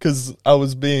mostly because I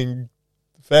was being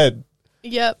fed.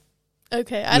 Yep.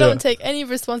 Okay, I Yeah. don't take any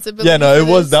responsibility. Yeah, no, for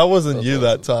it was this. that wasn't That's you awesome.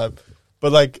 that time.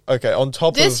 But like, okay, on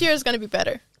top This of, year is gonna be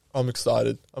better. I'm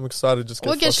excited. I'm excited. Just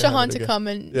We'll get fucking Shahan hammered to again. come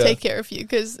and Yeah. take care of you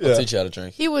because Yeah. I'll teach you how to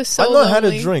drink. he was so I know how to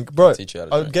lonely. drink, bro. Teach you how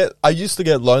to drink. I used to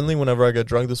get lonely whenever I get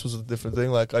drunk. This was a different thing.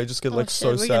 Like I just get Oh, like shit, so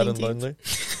we're sad getting and deep. lonely.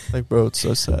 Like, bro, it's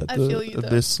so sad. I the feel you, though.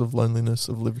 abyss of loneliness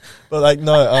of living. But like,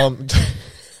 no,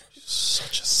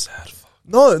 Such a sad fuck.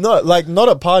 no, like not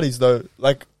at parties though.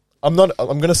 Like I'm not.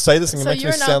 I'm gonna say this and it So makes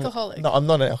you're me an sound. alcoholic. No, I'm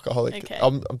not an alcoholic. Okay. I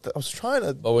was trying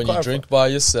to. But when you clarify. drink by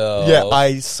yourself, Yeah,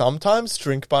 I sometimes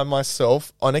drink by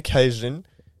myself on occasion,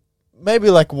 maybe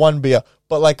like one beer.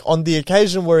 But like on the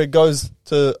occasion where it goes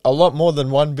to a lot more than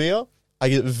one beer, I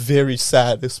get very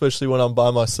sad, especially when I'm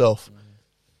by myself.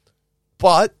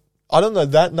 But I don't know,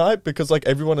 that night, because like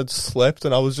everyone had slept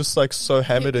and I was just like so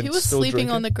hammered and He was still sleeping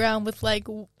drinking. on the ground with like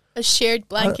a shared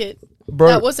blanket. Bro,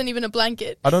 That wasn't even a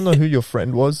blanket. I don't know who your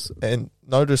friend was, and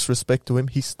no disrespect to him,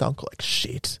 he stunk like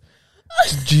shit.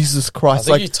 Jesus I Christ!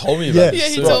 think Like, you told me yeah, about Yeah,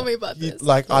 this. he too. told me about this.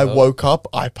 like I woke up,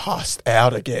 I passed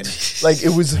out again. Like,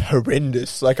 it was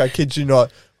horrendous. Like, I kid you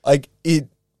not. Like, it,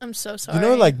 I'm so sorry. you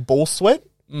know, like ball sweat,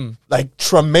 Mm. like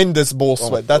tremendous ball Oh my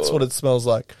sweat. That's God. what it smells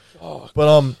like. Oh,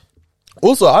 But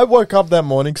also I woke up that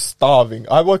morning starving.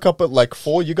 I woke up at like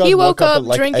 4. You guys he woke up at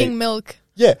like drinking 8. milk.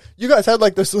 Yeah, you guys had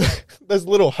like this those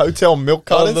little hotel milk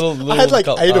cartons. I had like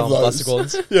 8 of those. plastic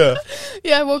ones. Yeah,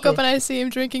 Yeah, I woke up and I see him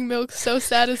drinking milk, so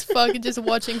sad as fuck, and just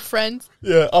watching Friends.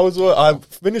 yeah. I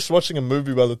finished watching a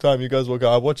movie by the time you guys woke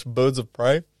up. I watched Birds of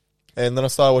Prey, and then I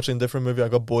started watching a different movie. I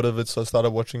got bored of it, so I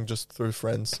started watching just through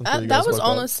Friends. Until you That guys was woke up.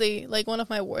 honestly like one of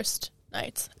my worst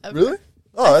nights ever. Really?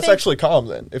 Oh, I that's think- actually calm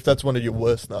then. If that's one of your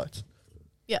worst nights.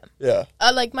 Yeah. Yeah.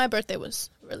 Like my birthday was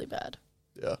really bad.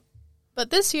 Yeah. But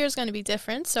this year's going to be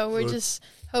different, so we're Good. just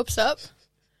hopes up.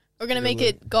 We're going to make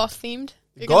Really? it goth themed.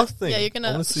 Goth thing. Yeah, you're I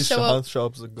going want to to see show Shahan up. show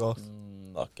up as a goth.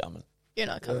 Not coming. You're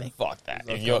not coming. Fuck that.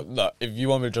 Not If you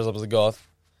want me to dress up as a goth,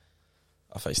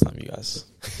 I'll FaceTime you guys.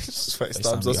 Just FaceTime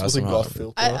FaceTimes you us guys with a somehow. goth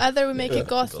filter. Either we make Yeah. it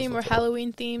goth themed or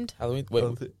Halloween themed. Halloween? Wait,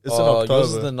 It's in yours October.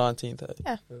 is the 19th. Eh?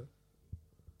 Yeah.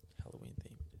 Halloween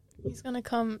theme. He's going to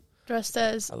come dressed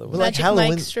as Halloween. But, like, Magic Halloween-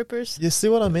 Mike strippers. You see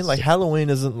what I mean? Like, Halloween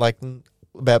isn't like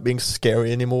about being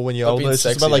scary anymore when you're About older. being It's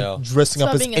just sexy about like now. dressing It's up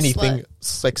about as being a anything slut.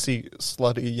 sexy,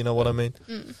 slutty. You know what I mean?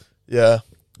 Mm. Yeah.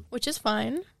 Which is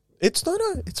fine. It's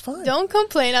it's fine. Don't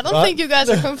complain. I don't Right. think you guys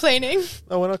are complaining.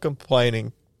 No, we're not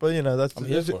complaining. But you know, I'm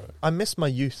here for it. I miss my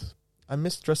youth. I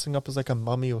miss dressing up as like a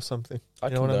mummy or something. I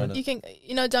You know what I condone mean?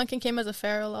 You can, Duncan came as a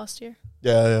pharaoh last year.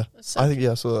 Yeah, yeah. So- I think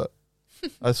I saw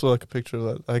that. I saw like a picture of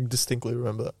that. I distinctly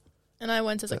remember that. and I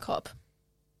went as a cop.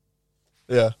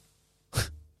 Yeah.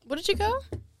 What did you go?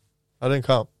 I didn't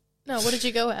come. No, what did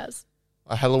you go as?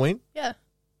 Halloween? Yeah.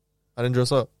 I didn't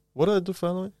dress up. What did I do for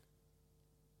Halloween?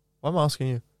 Why am I asking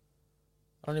you?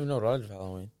 I don't even know what I did for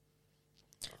Halloween.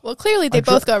 Well, clearly they I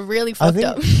dre- both got really I fucked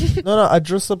think- up. No, I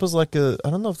dressed up as like I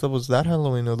don't know if that was that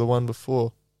Halloween or the one before.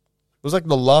 It was like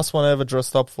the last one I ever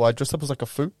dressed up for. I dressed up as like a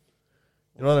foo.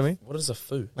 You know what I mean? What is a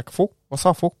foo? Like a foo? What's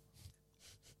up, foo?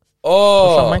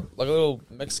 Oh, What's up, mate? like a little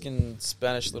Mexican,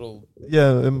 Spanish little.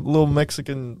 Yeah, a little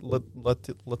Mexican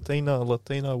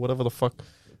Latina, whatever the fuck.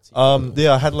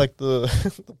 Yeah, I had like the,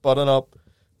 the button up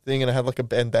thing, and I had like a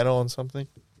bandana on something.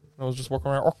 I was just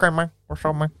walking around. Okay, man, what's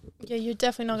up, man? Yeah, you're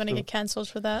definitely not going to get cancelled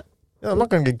for that. Yeah, I'm not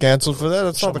gonna get cancelled for that.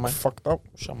 That's Sure, not like man. fucked up,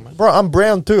 Shaman. bro. I'm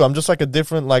brown too. I'm just like a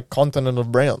different like continent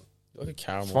of brown. You're like a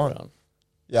caramel Fine. brown.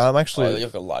 Yeah, I'm Oh, actually you're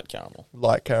like a light caramel.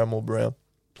 light caramel brown.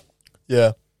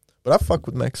 Yeah, but I fuck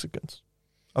with Mexicans.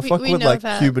 I We- fuck we with know like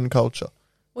that. Cuban culture.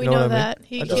 We You know know, what I mean? that.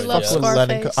 He I just loves fuck with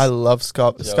Latin Scarface. I love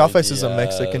Joey Scarface is a Diaz.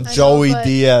 Mexican. I know, Joey but-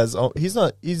 Diaz. Oh, he's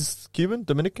not. He's Cuban,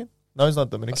 Dominican. No, he's not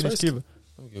Dominican. swear He's he's Cuban.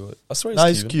 Let me Google it. I swear No,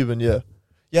 he's he's Cuban. Cuban. Yeah,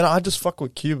 yeah. No, I just fuck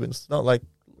with Cubans. Not like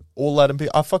all Latin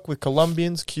people. I fuck with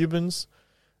Colombians, Cubans,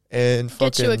 and fucking.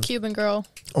 Get you a Cuban girl.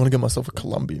 I want to get myself a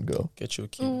Colombian girl. Get you a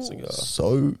Cuban Ooh. cigar.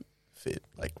 So fit,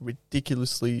 like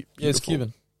ridiculously. Yeah, it's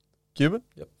beautiful. Cuban. Cuban?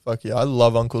 Yep. Fuck yeah, I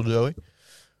love Uncle Joey.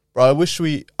 Bro,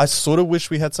 I sort of wish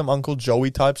we had some Uncle Joey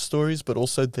type stories, but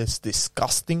also this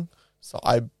disgusting. So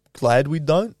I'm glad we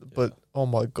don't. But oh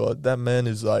my god, that man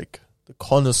is like the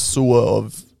connoisseur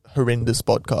of horrendous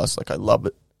podcasts. Like I love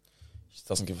it. He just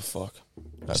doesn't give a fuck.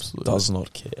 Just Absolutely. does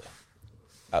not care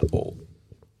at all.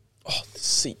 Oh, this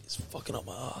seat is fucking up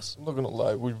my ass. I'm not gonna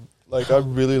lie, I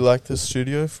really like this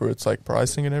studio for its like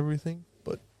pricing and everything,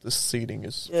 but the seating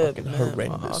is fucking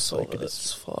horrendous. Like it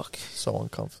is fuck. so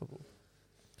uncomfortable.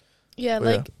 Yeah,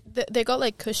 But like they got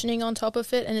like cushioning on top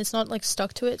of it, and it's not like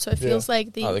stuck to it, so it Yeah. feels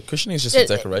like No, the cushioning is just it-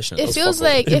 a decoration. It does feels fuck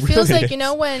all. like It it feels really like you is.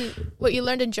 know when what you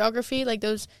learned in geography, like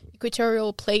those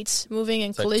equatorial plates moving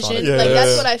in Tectonic. collision. Yeah, like yeah,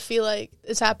 that's yeah. what I feel like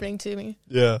is happening to me.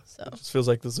 Yeah. So It just feels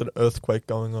like there's an earthquake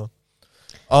going on.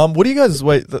 What do you guys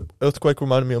the earthquake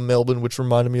reminded me of Melbourne, which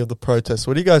reminded me of the protest.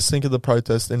 What do you guys think of the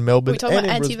protest in Melbourne? we talking and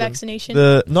about in Brisbane? anti-vaccination.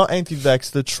 The not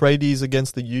anti-vax, the tradies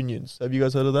against the unions. Have you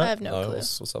guys heard of I that? have no clue.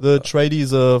 what's up The with that?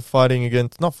 tradies are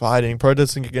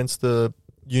protesting against the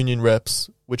union reps,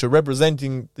 which are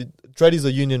representing the tradies are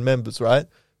union members, right?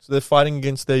 So they're fighting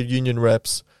against their union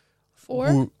reps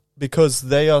because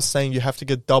they are saying you have to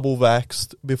get double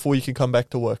vaxxed before you can come back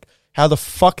to work. How the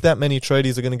fuck that many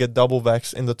tradies are going to get double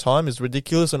vaxxed in the time is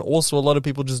ridiculous, and also a lot of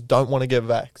people just don't want to get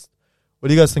vaxxed. What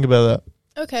do you guys think about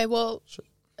that? Okay, well, Sure.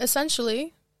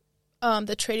 essentially,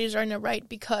 the traders are in the right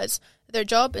because their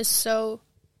job is so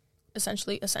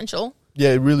essentially essential.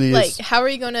 Yeah, it really is. Like, how are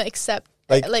you going to accept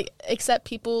Like- accept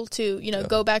people to,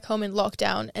 go back home and lock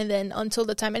down, and then until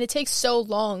the time, and it takes so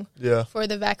long Yeah. for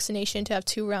the vaccination to have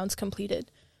 2 rounds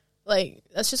completed. Like,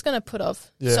 that's just going to put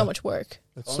off Yeah. so much work.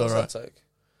 It's How so long does right. that take?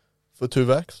 For 2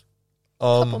 vax?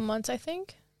 Couple months, I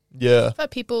think. Yeah. I've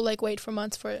had people, wait for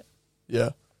months for it. Yeah.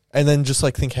 And then just,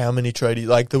 think how many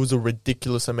tradies... there was a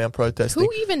ridiculous amount protesting.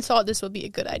 Who even thought this would be a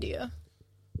good idea?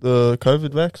 The COVID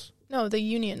vax? No, the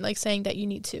union, saying that you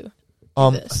need to.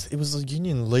 This. It was a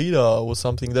union leader or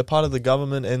something. They're part of the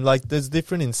government, and there's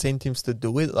different incentives to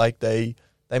do it. They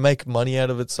make money out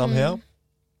of it somehow,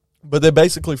 but they're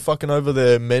basically fucking over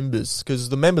their members because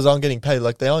the members aren't getting paid.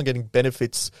 They aren't getting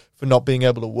benefits for not being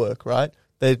able to work. Right?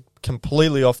 They're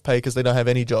completely off pay because they don't have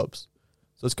any jobs.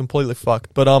 So it's completely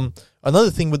fucked. But another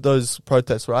thing with those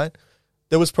protests, right?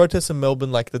 There was protests in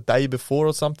Melbourne the day before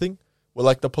or something,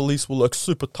 where the police were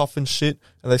super tough and shit,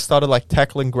 and they started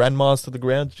tackling grandmas to the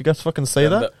ground. Did you guys fucking see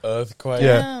And that? the earthquake.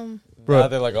 Yeah. Damn. Bro. Now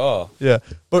they're like, oh, Yeah,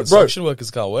 but construction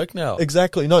workers can't work now.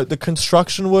 exactly. No, the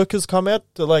construction workers come out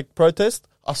to protest.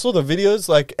 I saw the videos,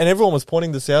 and everyone was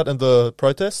pointing this out in the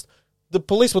protest. The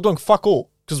police were doing fuck all.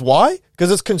 Because why?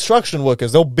 Because it's construction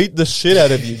workers. They'll beat the shit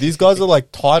out of you. These guys are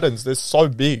titans. They're so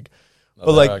big. No,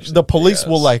 But they're actually the police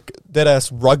big will ass. dead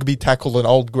ass rugby tackle an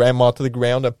old grandma to the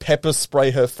ground and pepper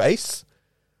spray her face,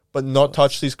 but not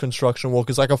touch these construction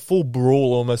workers. A full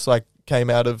brawl almost came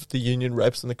out of the union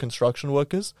reps and the construction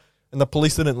workers, and the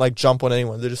police didn't jump on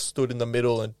anyone. They just stood in the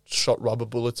middle and shot rubber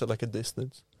bullets at a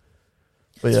distance.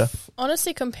 But yeah,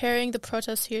 Honestly, comparing the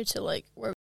protests here to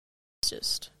where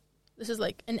this is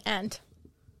an ant.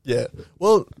 yeah.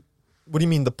 Well, what do you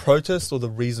mean, the protest or the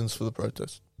reasons for the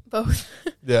protest? Both.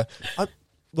 Yeah,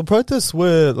 the protests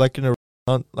were in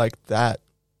a like that.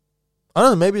 I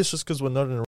don't know. Maybe it's just because we're not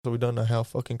in a so we don't know how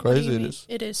fucking What do crazy you it mean? is.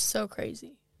 It is so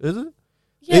crazy. Is it?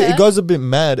 Yeah. It goes a bit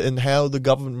mad, and how the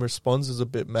government responds is a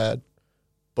bit mad.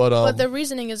 But the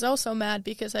reasoning is also mad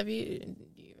because do you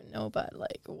even know about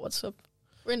what's up?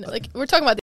 We're talking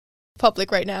about the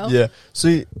public right now. yeah.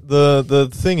 See, the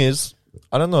thing is,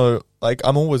 I don't know.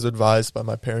 I'm always advised by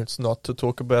my parents not to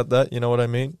talk about that. You know what I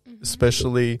mean? Mhm.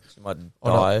 Especially You might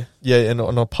on die.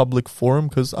 on a public forum,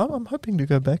 because I'm hoping to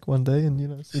go back one day and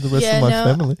see the rest Yeah, of my no.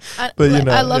 family. I, But,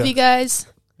 I love yeah. you guys.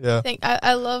 Yeah.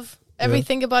 I love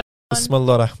everything about it. Okay,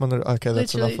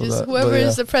 that's Literally, enough of just that. whoever But, yeah.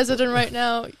 is the president right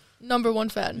now, number one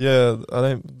fan. Yeah, I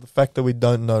think the fact that we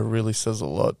don't know really says a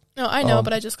lot. No, I know, Um,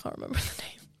 but I just can't remember the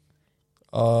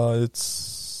name.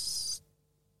 It's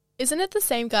Isn't it the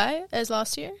same guy as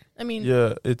last year? I mean,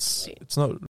 yeah, it's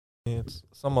not. It's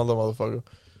some other motherfucker.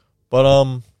 But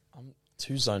I'm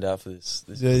too zoned out for this.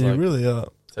 This yeah, is you really are.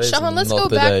 today's Shahan, let's not go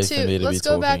the back day for me to be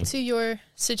back talking. to your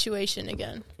situation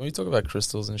again. Can we talk about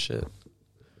crystals and shit?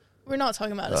 We're not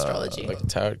talking about astrology. Like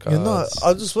tarot cards. You know,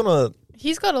 I just want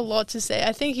He's got a lot to say.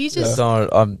 I think he Yeah. just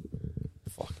Don't.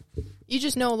 Fuck. you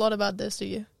just know a lot about this, do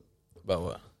you? About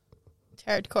what?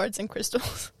 Tarot cards and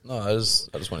crystals. No, I just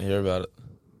want to hear about it.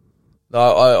 No,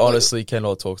 I honestly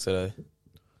cannot talk today.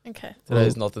 Okay. Today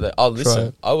is Well, not the day. I'll try listen.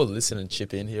 it. I will listen and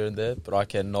chip in here and there, but I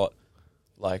cannot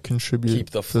contribute keep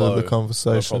the to flow the of a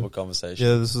conversation. proper conversation.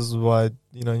 Yeah, this is why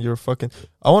you're a fucking.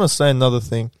 I want to say another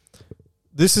thing.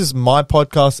 This is my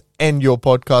podcast and your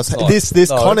podcast. It's not. This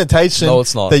No. connotation No,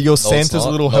 it's not. that you're No, it's Santa's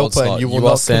not. little No, it's helper and not. you will You are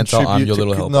not Santa, I'm contribute your to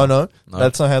little co- helper. No, No.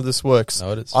 that's not how this works.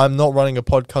 No, it is. I'm not running a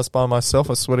podcast by myself.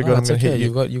 I swear to God, I'm it's going to okay. hit you.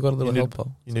 You got a little You need- helper.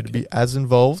 You need to be as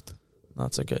involved. No,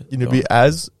 it's okay. You need to Go be on.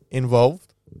 as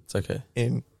involved It's okay.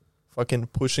 in fucking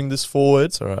pushing this forward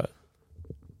It's alright.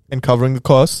 and covering the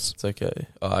costs. It's okay.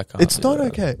 Oh, I can't. It's do not that.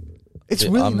 okay. It's Yeah,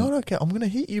 really I'm- not okay. I'm going to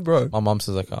hit you, bro. My mum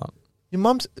says I can't. Your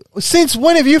mum's. Since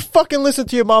when have you fucking listened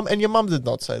to your mum? And your mum did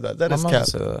not say that. That My is mum cap.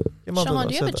 said that. Your mum did Shahan, not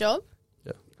do you say have a that. job?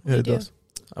 Yeah, You it do. does.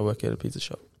 I work at a pizza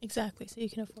shop. Exactly, so you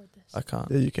can afford this. I can't.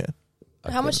 Yeah, you can.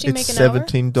 I How much couldn't. do you make It's an hour?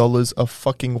 $17 a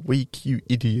fucking week, you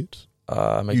idiot.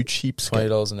 I You make cheapskate.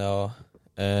 $20 an hour,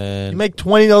 and You make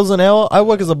 $20 an hour? I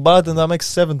work as a bartender. I make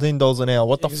 $17 an hour.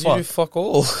 What the because fuck? You do fuck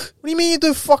all. What do you mean you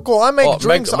do fuck all? I make Oh,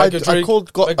 drinks. make a I drink,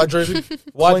 called make a drink,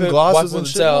 wipe clean it, glasses wipe and with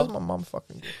shit. the towel. What's my mum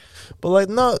fucking? But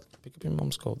no, Pick up your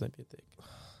mum's call. Don't be a dick.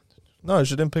 no,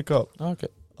 she didn't pick up. Oh, okay.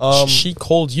 Um, She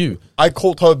called you. I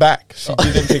called her back. She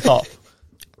didn't pick up.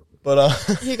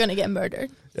 But You're gonna get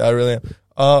murdered yeah, I really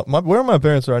am. Where are my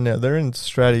parents right now? They're in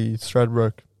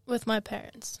Stradbroke. with my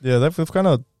parents. Yeah, they've kind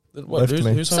of What? Left Who's,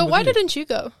 me. who's home So with why you? didn't you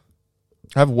go?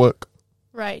 have work.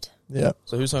 Right. Yeah,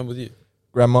 So who's home with you?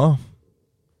 grandma.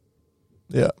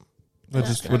 Yeah, we're Yeah.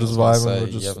 just Okay. we're just I was gonna vibing. say, We're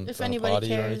you just haven't If done a anybody party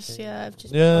or cares, anything? yeah, I've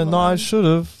just yeah. come No, I along. should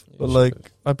have, You but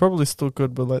should've. I probably still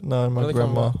could. But no, my Really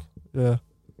come grandma. back. Yeah.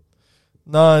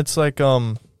 No, it's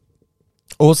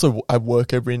also I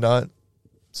work every night.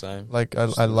 Same. Like I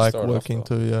Just like start working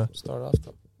after. too. Yeah, Start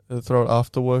after. throw it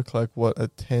after work. Like what,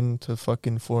 at 10 to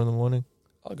fucking 4 in the morning.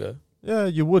 I'll go. Yeah,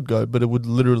 you would go, but it would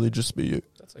literally just be you.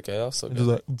 That's okay. I'll still Just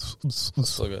go. like, I'll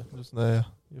still go. just there.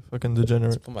 You fucking Just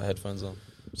degenerate. put my headphones on.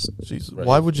 Jesus, Ready.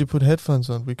 why would you put headphones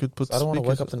on? We could put. I don't want to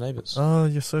speakers wake up the neighbors. Oh,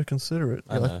 you're so considerate.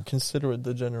 I You're know. like considerate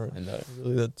degenerate. I know.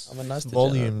 Really, that's I'm a nice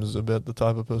volumes about the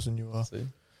type of person you are. See?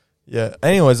 Yeah.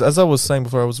 Anyways, as I was saying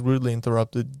before, I was rudely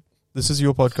interrupted. This is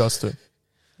your podcast too.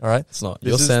 All right. It's not. This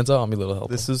You're is- Santa. I'm your little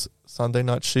helper. This is Sunday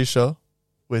Night Shisha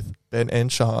with Ben and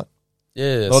Shahan.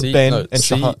 yeah. Not See, Ben no, and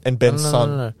see, Shahan and Ben's no, son.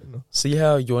 no. No. See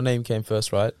how your name came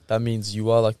first, right? That means you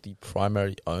are like the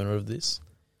primary owner of this,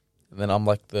 and then I'm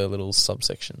like the little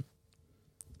subsection.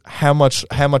 How much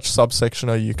subsection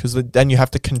are you? Because then you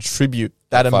have to contribute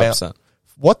that amount. 5%.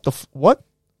 What the what?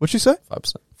 What'd you say?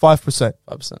 5%. 5%.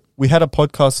 5%. We had a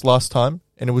podcast last time,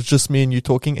 and it was just me and you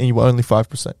talking, and you were only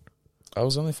 5%. I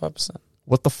was only 5%.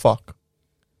 What the fuck?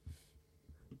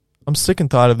 I'm sick and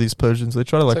tired of these Persians. They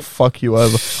try to like It's fuck you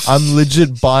over. I'm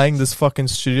legit buying this fucking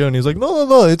studio, and he's like,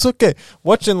 no, it's okay.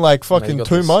 Watching like fucking got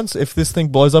 2 this. months. If this thing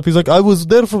blows up, he's like, I was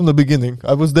there from the beginning.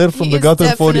 I was there from He the is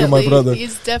gutter 40 of my definitely- brother.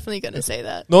 He's definitely gonna say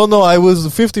that. No, I was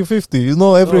 50-50. You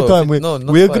know, every No, time not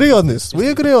we agree 5, on this. We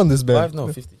 50. agree on this, man. 5, no,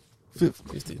 50.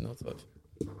 50, not 5.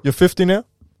 You're 50 now?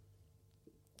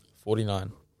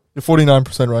 49, You're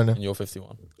 49% right now. and you're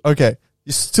 51. Okay.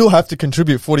 You still have to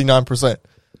contribute 49%.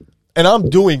 And I'm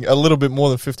doing a little bit more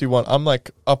than 51. I'm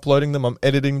like uploading them. I'm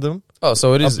editing them. Oh,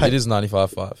 so it is. pay- It is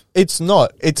 95.5. It's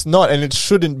not, and it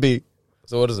shouldn't be.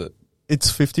 So what is it? It's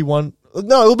 51.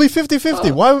 No, it'll be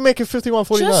 50-50. Why are we making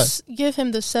 51-49? Just give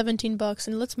him the $17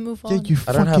 and let's move on. Yeah, you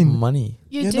I don't have fucking. money.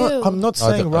 You You're do. not, I'm not No, I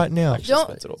saying don't- right now. I actually Don't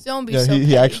spent it all. don't be Yeah, so he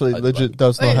petty. actually I- legit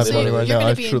does not Wait, have so money you're right now.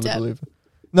 gonna I be in truly debt. believe it.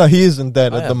 No, he is in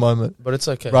debt I at the am. moment. But it's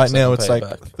okay. Right so I now, can it's pay it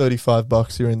like back.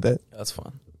 $35 you're in debt. That's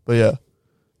fine. But yeah.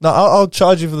 No, I'll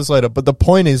charge you for this later. But the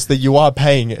point is that you are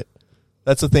paying it.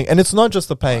 That's the thing. And it's not just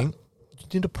the paying. You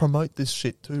need to promote this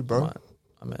shit too, bro.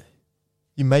 I may.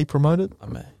 You may promote it. I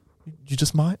may. You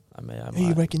just might. I may. I Yeah, you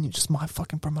might. reckon you just might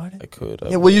fucking promote it? I could.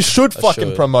 Yeah, well, you should I fucking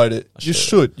should. promote it. I You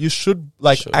should. should. You should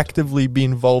like should. actively be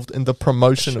involved in the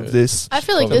promotion of should. this. I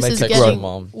feel like Probably this make is it getting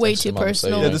grow. way Text too your mum, say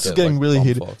personal. you Yeah, don't this is get, getting like, really bum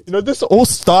heated. fucked. You know, this all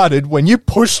started when you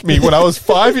pushed me when I was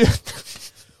 5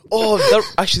 years. Oh,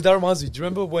 that reminds me. Do you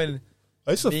remember when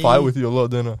I used to Me- fight with you a lot,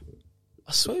 didn't I?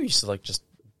 I swear we used to like just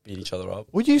beat each other up?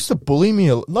 Well, you used to bully me.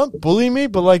 Not bully me,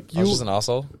 but like I you. was just an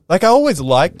asshole. Like I always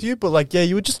liked you, but like yeah,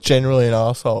 you were just generally an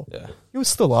asshole. Yeah, You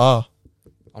still are.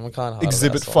 I'm a kind of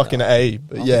Exhibit fucking A,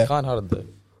 but yeah. kind hearted though.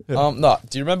 Yeah. No.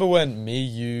 Do you remember when me,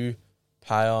 you,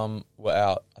 Payam were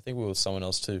out? I think we were with someone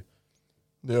else too.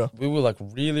 Yeah. We were like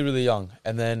really, really young,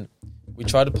 and then we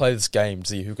tried to play this game to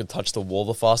see who could touch the wall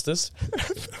the fastest.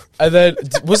 And then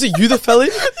was it you that fell in?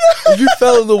 You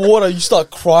fell in the water. You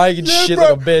start crying and shit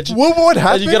bro. like a bitch. What And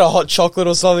happened? you get a hot chocolate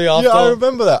or something after. Yeah, I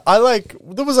remember that.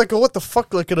 There was like a what the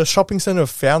fuck, like at a shopping center, a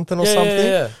fountain or something.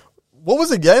 Yeah. What was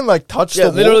the game? Like touch Yeah,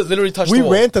 the wall. literally touched We the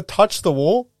wall. ran to touch the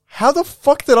wall. How the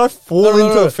fuck did I fall No,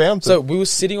 into a fountain? So we were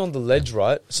sitting on the ledge,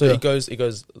 right? So Yeah. it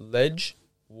goes ledge,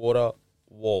 water,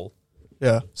 wall.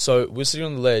 yeah. So we're sitting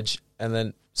on the ledge, and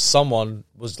then someone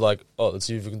was like, "Oh, let's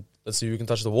see who can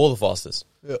touch the wall the fastest."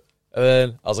 Yeah. And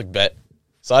then I was like, "Bet."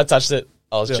 So I touched it.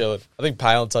 I was Yeah. chilling. I think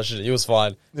Payon touched it. He was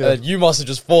fine. Yeah. And then you must have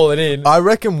just fallen in. I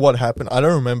reckon what happened, I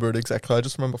don't remember it exactly. I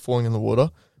just remember falling in the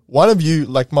water. One of you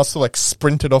like must have like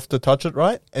sprinted off to touch it,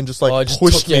 right? And just like I just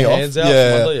pushed took your me hands off. out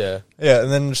Yeah. from under. Yeah. Yeah,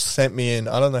 and then just sent me in.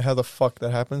 I don't know how the fuck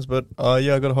that happens, but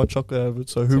yeah, I got a hot chocolate out of it.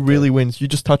 So who really wins? You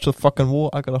just touch the fucking wall.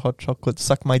 I got a hot chocolate.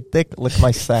 Suck my dick, lick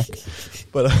my sack.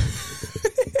 But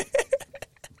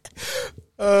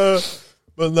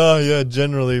but no, yeah.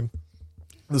 Generally,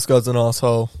 this guy's an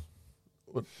asshole.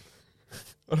 What?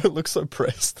 I don't look so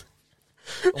pressed.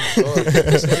 Oh my god.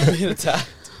 It's being attacked.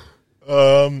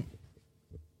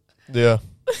 Yeah.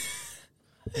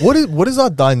 What is our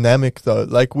dynamic though?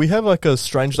 Like we have like a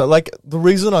strange like the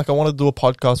reason like I want to do a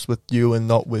podcast with you and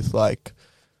not with like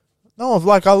I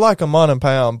like Aman and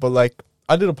Payam, but like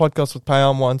I did a podcast with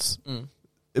Payam once.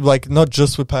 Like not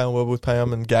just with Payam, but with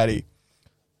Payam and Gaddy.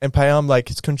 And Payam, like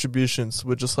his contributions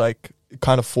were just like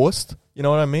kind of forced. You know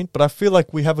what I mean? But I feel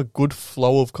like we have a good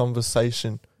flow of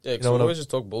conversation. Yeah, because You know we what always just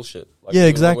talk bullshit. Like, Yeah, we're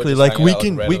exactly. just Like, hanging we out,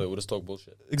 can- randomly, we'll just talk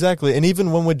bullshit. Exactly. And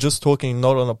even when we're just talking,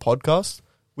 not on a podcast,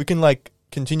 we can like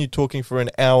continue talking for an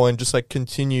hour and just like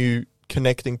continue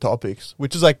connecting topics,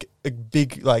 which is like a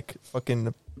big like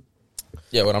fucking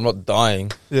Yeah, when I'm not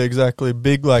dying. yeah, exactly,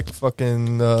 big like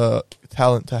fucking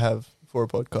talent to have for a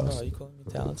podcast. Oh, are you calling me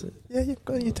talented? Yeah,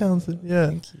 you're talented. Yeah,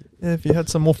 Thank you. yeah. If you had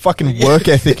some more fucking work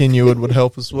ethic in you, it would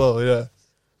help as well. Yeah.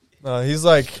 No, he's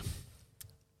like,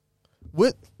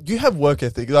 What you have work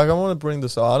ethic? Like, I want to bring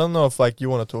this up. I don't know if like you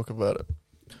want to talk about it.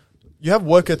 You have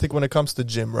work ethic when it comes to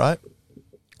gym, right?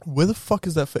 Where the fuck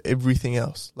is that for everything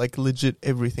else? Like, legit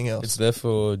everything else. It's there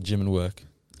for gym and work,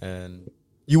 and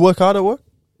You work hard at work?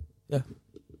 Yeah.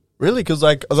 Really? Because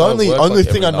like the So I only work, only like,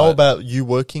 thing every I know night. about you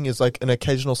working is like an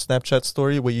occasional Snapchat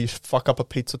story where you fuck up a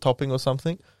pizza topping or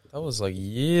something. that was like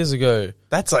years ago.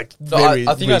 That's like No, very.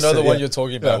 I think I know the recent, one yeah. you're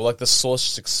talking about. Yeah. Where, like the sauce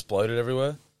just exploded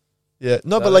everywhere. Yeah,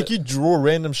 no, That but like it? you draw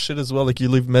random shit as well. Like you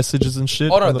leave messages and shit.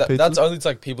 Oh no, on the pizzas. that's only to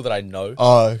like people that I know.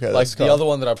 Oh, okay. like That's the calm. other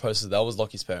one that I posted, that was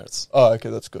Lockie's parents. Oh,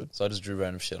 okay, that's good. So I just drew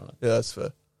random shit on it. Yeah, that's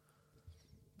fair.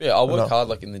 But yeah, I work No. hard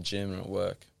like in the gym and at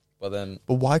work, but then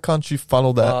But why can't you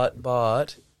funnel that?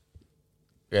 but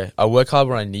yeah, I work hard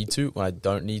when I need to. When I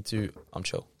don't need to, I'm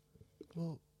chill.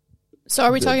 So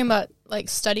are we Yeah. talking about like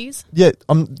studies? Yeah,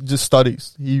 I'm just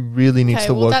studies. He really needs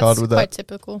to well, work that's hard with quite that.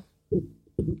 typical.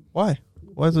 Why?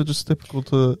 Why is it just typical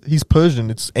to? He's Persian.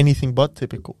 It's anything but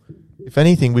typical. If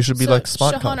anything, we should be So, like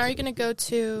smart. Shahan, cunts. are you going to go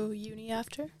to uni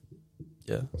after?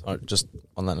 Yeah. So just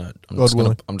on that note, God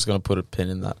willing. I'm just gonna put a pin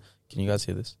in that. Can you guys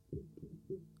hear this?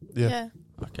 Yeah.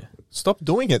 Okay. Stop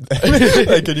doing it. Then.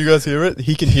 Like, can you guys hear it?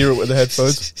 He can hear it with the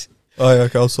headphones. Oh, yeah,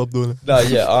 okay, I'll stop doing it. No,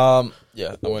 yeah.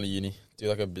 Yeah. I went to uni. Do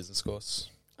like a business course,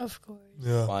 Of course.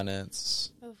 Yeah.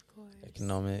 finance, Of course.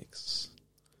 economics.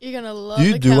 You're going to love Do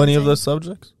you do any of accounting. those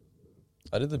subjects?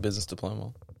 I did the business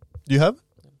diploma. Do you have it?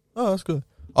 Oh, that's good.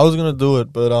 I was gonna do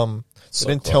it, but So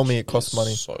didn't tell clutch. me it costs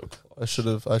money. So clutch.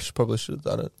 I probably should have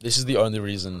done it. This is the only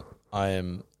reason I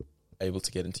am able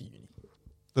to get into uni.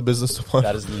 The business diploma.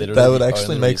 That is literally That would the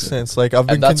actually only make reason. sense. Like I've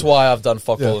been. And that's why I've done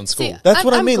fuck Yeah. all in school. See, That's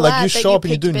what I mean, like, glad you that show up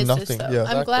and you picked do business, nothing. though. Yeah.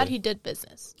 I'm glad Exactly. he did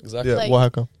business. Exactly. yeah. like- Well, how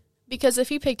come? Because if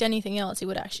he picked anything else, he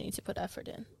would actually need to put effort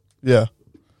in. Yeah.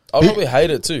 I probably hate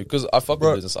it too because I fuck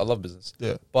Bro. with business. I love business.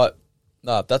 Yeah. But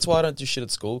nah, that's why I don't do shit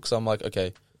at school because I'm like,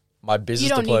 okay, my business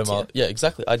don't need diploma. to. Yeah,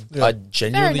 exactly. I Yeah.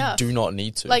 genuinely enough. do not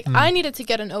need to. Like, I needed to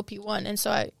get an OP1, and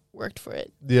so I worked for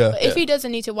it. Yeah. But if Yeah. he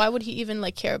doesn't need to, why would he even,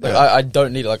 like, care about Like, it? I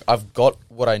don't need it. Like I've got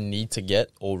what I need to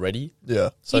get already. Yeah.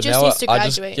 So He just now needs to I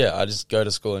just graduate. I just go to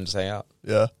school and just hang out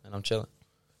Yeah. and I'm chilling.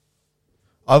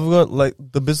 I've got like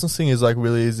the business thing is like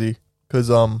really easy because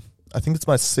I think it's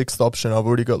my 6th option. I've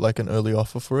already got like an early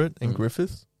offer for it in Mhm.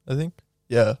 Griffith. I think.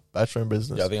 Yeah, bachelor in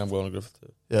business. Yeah, I think I'm going to Griffith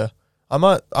too. Yeah. I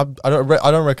might. I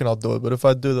don't reckon I'll do it, but if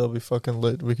I do, that'll be fucking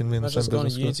lit. We can be in the Imagine us same going to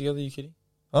business. uni school. together. You kidding?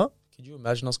 Huh? Could you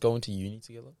imagine us going to uni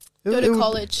together? Go It to would-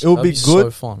 college. It would That'd be so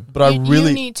good, fun. but I you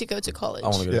really, need to go to college. I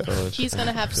want to go Yeah. to college. He's going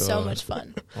to have so God. much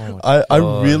fun. Oh my I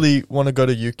God. really want to go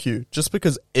to UQ just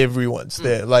because everyone's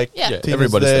there. Like, Yeah. Yeah. Tina's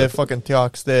Everybody's there, there. fucking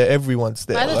Tiak's there, everyone's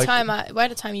there. By the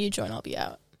Like, time you join, I'll be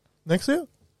out. next year.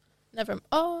 Never.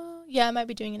 Oh, yeah, I might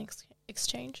be doing an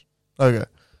exchange. Okay.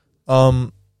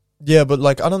 Yeah, but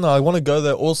like I don't know. I want to go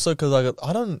there also because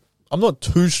I'm not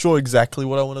too sure exactly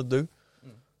what I want to do.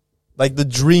 Like the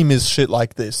dream is shit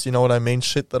like this. You know what I mean?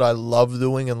 Shit that I love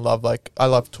doing and love. Like I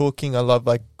love talking. I love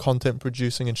like content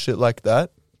producing and shit like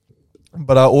that.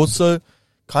 But I also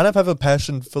kind of have a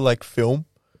passion for like film,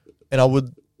 and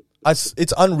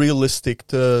it's unrealistic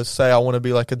to say I want to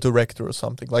be like a director or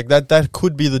something like that. That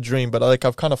could be the dream, but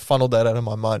I've kind of funneled that out of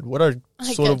my mind. What I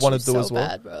sort get of want you to do so as well.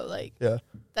 bad, bro. Like, Yeah,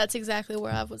 that's exactly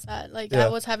where I was at. Like, Yeah. I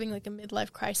was having like a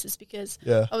midlife crisis because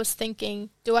yeah. I was thinking,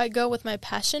 do I go with my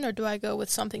passion or do I go with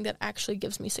something that actually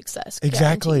gives me success?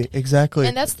 Exactly, Guaranteed. exactly.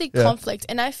 And that's the Yeah. conflict.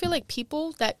 And I feel like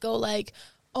people that go like,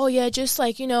 oh yeah, just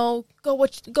like, go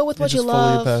with what just you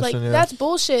follow your love. passion, like yeah. that's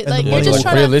bullshit. And like the you're money, just like,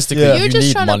 trying to realistically, Yeah. you You're just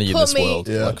need trying to money in put this me- world.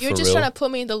 Yeah. Like, you're for just real. trying to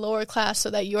put me in the lower class so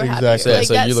that you're Exactly. happy. Yeah, Like,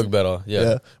 so you that's- look better.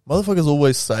 Yeah. Motherfuckers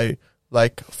always say,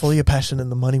 like, follow your passion and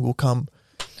the money will come.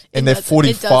 And It they're doesn't. It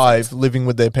 45 doesn't. living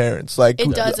with their parents. Like,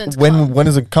 It doesn't When come. when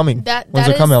is it coming? That When's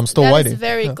that it coming? is- I'm still that waiting. is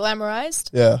very Yeah. glamorized.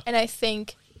 Yeah. And I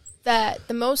think that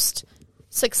the most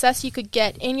success you could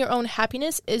get in your own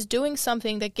happiness is doing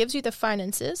something that gives you the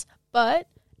finances, but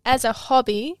as a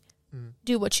hobby,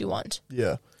 do what you want.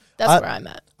 Yeah. That's where I'm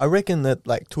at. I reckon that,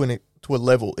 like, to a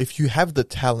level, if you have the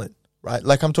talent, right?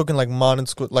 Like, I'm talking like Martin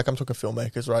Scorsese, like I'm talking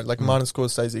filmmakers, right? Like Martin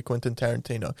Scorsese, Quentin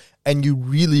Tarantino, and you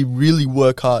really, really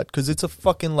work hard because it's a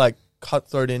fucking like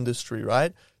cutthroat industry,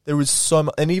 right? There is so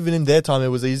much, and even in their time, it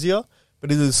was easier,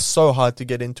 but it is so hard to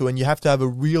get into, and you have to have a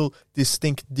real,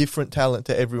 distinct, different talent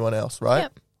to everyone else, right?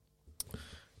 Yep.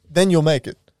 Then you'll make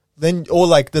it. Then, or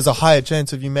like, there's a higher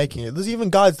chance of you making it. There's even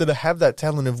guys that have that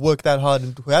talent, have worked that hard,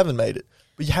 and who haven't made it.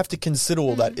 But you have to consider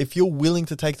all that. If you're willing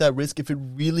to take that risk, if it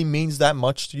really means that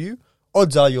much to you,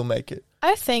 odds are you'll make it.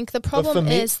 I think the problem for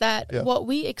me- is that Yeah. what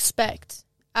we expect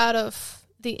out of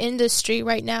the industry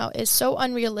right now is so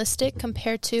unrealistic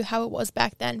compared to how it was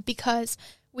back then because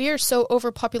we are so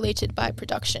overpopulated by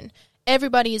production.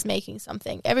 everybody is making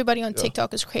something. Everybody on Yeah.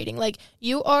 TikTok is creating. Like,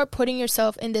 you are putting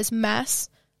yourself in this mass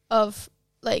of,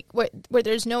 like, where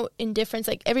there's no indifference.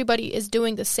 Like, everybody is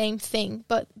doing the same thing.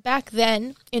 But back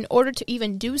then, in order to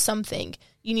even do something,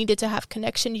 you needed to have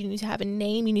connection. You need to have a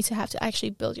name. You need to have to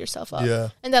actually build yourself up. Yeah.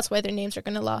 And that's why their names are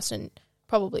going to last, and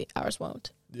probably ours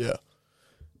won't. Yeah.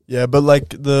 Yeah, but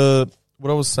like what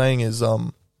I was saying is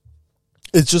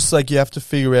it's just like you have to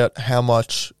figure out how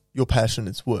much your passion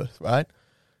is worth, right?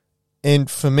 And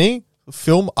for me,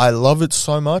 film, I love it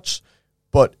so much,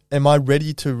 but am I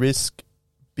ready to risk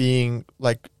being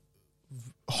like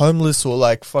homeless or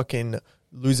like fucking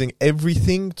losing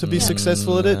everything to be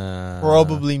successful at it?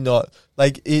 Probably not.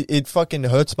 Like it fucking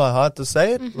hurts my heart to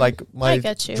say it. Like I my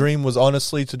get you. dream was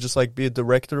honestly to just like be a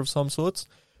director of some sorts,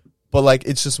 but like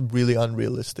it's just really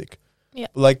unrealistic. Yeah.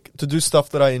 Like to do stuff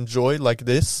that I enjoy like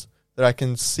this, that I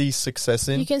can see success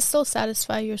in. You can still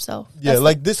satisfy yourself. Yeah, That's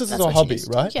like this is that's a what you hobby, need to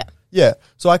do. right? Yeah. Yeah.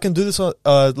 So I can do this as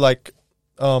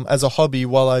a hobby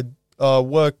while I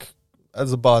work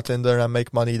as a bartender and I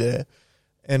make money there.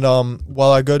 And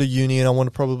while I go to uni and I want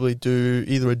to probably do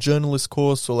either a journalist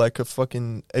course or like a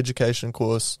fucking education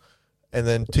course and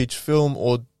then teach film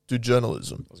or do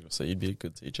journalism. I was gonna say you'd be a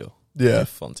good teacher. Yeah. Be a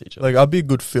fun teacher. Like I'd be a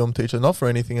good film teacher, not for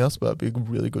anything else, but I'd be a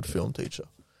really good film teacher.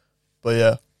 But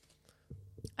yeah.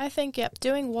 I think,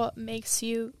 doing what makes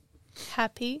you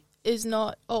happy is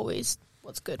not always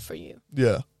what's good for you.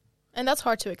 Yeah. And that's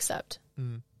hard to accept.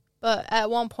 Mm. But at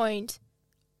one point,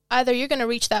 either you're going to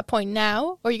reach that point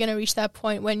now, or you're going to reach that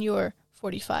point when you're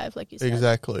 45, like you said.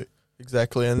 Exactly.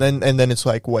 And then it's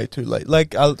like way too late.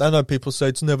 Like I know people say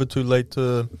it's never too late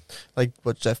to, like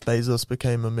what Jeff Bezos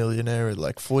became a millionaire at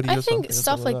like 40 or I something. think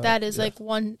stuff like that is like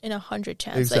 1 in 100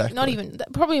 chance. Like not Exactly. even,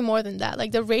 probably more than that.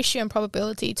 Like the ratio and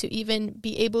probability to even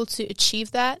be able to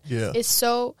achieve that is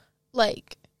so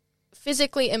like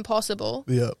physically impossible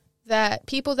Yeah. that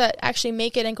people that actually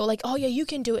make it and go like, oh yeah, you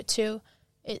can do it too.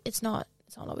 It's not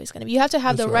always going to be. You have to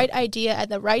have That's the right idea at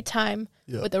the right time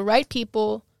with the right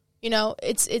people. You know,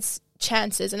 it's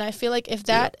chances. And I feel like if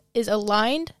that is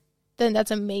aligned, then that's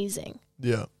amazing.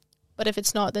 Yeah. But if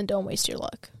it's not, then don't waste your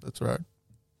luck. That's right.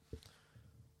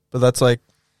 But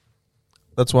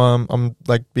that's why I'm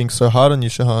like being so hard on you,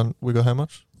 Shahan. We got how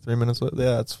much? 3 minutes left?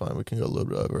 Yeah, that's fine. We can go a little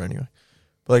bit over anyway.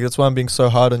 But like that's why I'm being so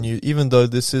hard on you, even though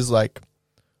this is like,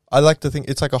 I like to think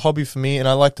it's like a hobby for me, and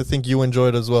I like to think you enjoy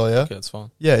it as well, yeah? Okay, it's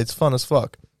fun. Yeah, it's fun as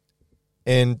fuck.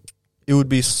 And it would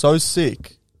be so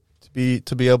sick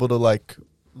to be able to like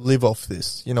live off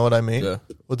this, you know what I mean? Yeah.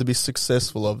 Or to be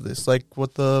successful of this. Like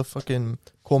what the fucking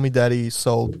Call Me Daddy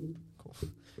sold.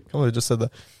 Come on, I just said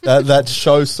that. That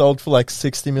show sold for like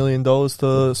 $60 million to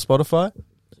Spotify.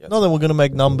 Yes. Not that we're gonna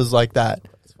make numbers like that,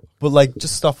 but like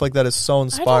just stuff like that is so I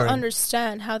inspiring. don't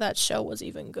understand how that show was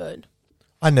even good.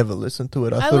 I never listened to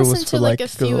it. I thought it listened was for to like a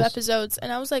few girls. episodes,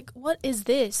 and I was like, what is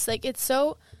this? Like, it's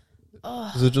so...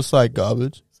 Is it just like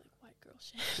garbage? It's like white girl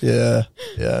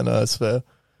shit. Yeah, no, it's fair.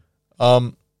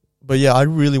 But yeah, I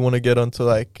really want to get onto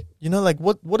like, you know, like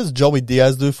what does Joey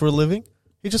Diaz do for a living?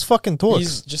 He just fucking talks.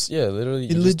 He's just literally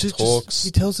he he legit just talks, he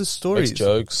tells his stories. makes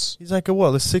jokes. He's like a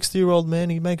 60-year-old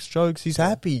man. He makes jokes. He's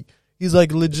happy. He's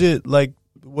like legit like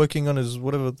working on his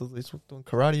whatever. He's doing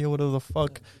karate or whatever the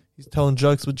fuck. He's telling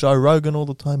jokes with Joe Rogan all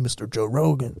the time, Mr. Joe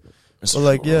Rogan. But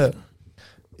like, yeah,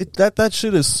 that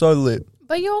shit is so lit.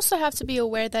 But you also have to be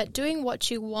aware that doing what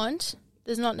you want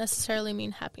does not necessarily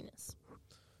mean happiness.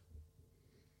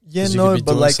 Yeah, 'Cause you no, could be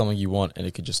but doing like, something you want, and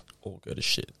it could just all go to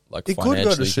shit. Like It could go to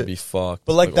financially, shit. could be fucked.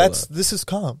 but like all this that. is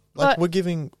calm. Like But- we're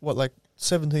giving what like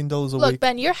 $17 a Look, week.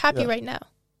 Ben, you're happy Yeah. right now.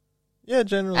 Yeah,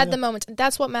 generally. At the moment.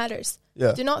 That's what matters.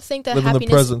 yeah. Do not think that Live in the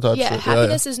happiness... present type shit. Yeah,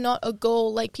 happiness is not a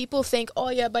goal. Like, people think, oh,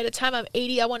 yeah, by the time I'm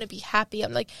 80, I want to be happy.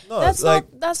 I'm like, No, that's like-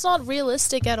 not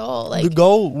realistic at all. Like, the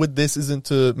goal with this isn't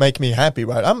to make me happy,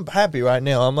 right? I'm happy right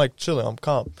now. I'm like chilling. I'm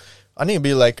calm. I need to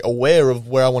be like aware of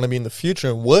where I want to be in the future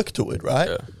and work to it, right?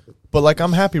 Yeah. But like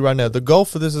I'm happy right now. The goal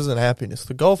for this isn't happiness.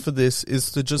 The goal for this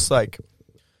is to just like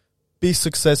be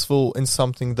successful in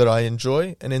something that I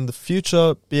enjoy, and in the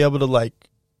future be able to like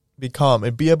be calm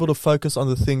and be able to focus on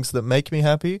the things that make me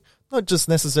happy, not just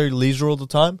necessarily leisure all the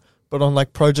time, but on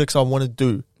like projects I want to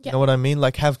do. Yeah. You know what I mean?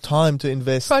 Like have time to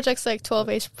invest. projects like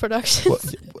 12H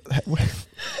Productions. What-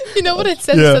 You know what it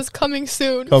says? Yeah. It says coming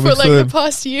soon Coming for like soon. the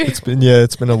past year. It's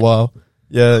been a while.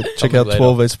 Yeah, check Coming out later.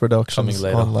 12Ace Productions Coming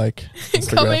later. on like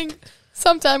Instagram. Coming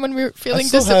sometime when we're feeling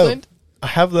still have- disciplined. I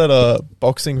have that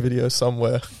boxing video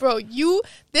somewhere. Bro,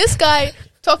 this guy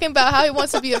talking about how he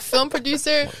wants to be a film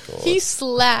producer, he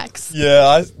slacks.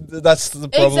 Yeah, that's the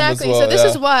problem Exactly. as well. So this yeah.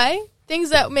 is why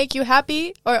things that make you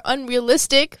happy are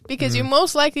unrealistic, because you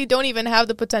most likely don't even have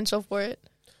the potential for it.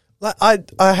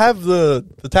 like I have the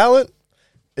talent.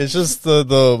 It's just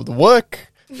the work.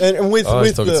 And with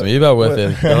he's talking the, to me about work with-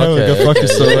 ethic. Okay, Go fuck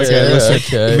yourself. Okay, listen.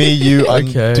 okay. Me, you,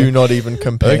 Okay. do not even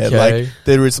compare. Okay. Like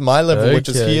there is my level, which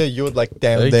is Okay. here. You're like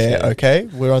down Okay. there. Okay,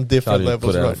 we're on Can't different even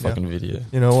levels put out a right now. fucking video.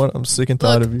 You know what? I'm sick and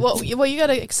tired Look, of you. what you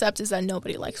gotta accept is that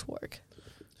nobody likes work.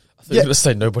 I thought you were gonna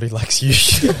say nobody likes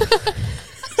you.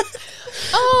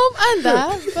 And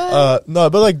that, but No,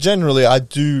 but like generally, I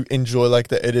do enjoy like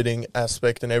the editing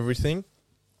aspect and everything.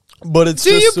 But it's do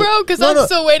just, you, bro? Because I'm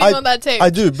still waiting on that tape. I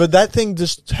do, but that thing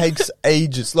just takes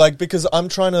ages. Like because I'm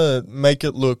trying to make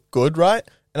it look good, right?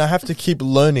 And I have to keep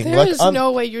learning. There like is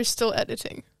no way you're still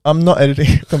editing. I'm not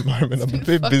editing at the moment. I'm a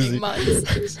bit Fucking busy.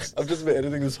 months. I've just been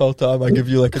editing this whole time. I give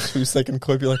you like a 2-second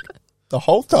clip. You're like, the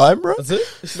whole time, bro? That's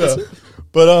it. No.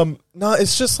 But no,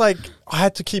 it's just like I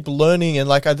had to keep learning, and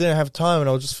like I didn't have time, and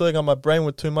I was just filling up my brain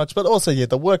with too much. But also, yeah,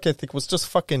 the work ethic was just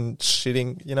fucking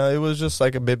shitting. You know, it was just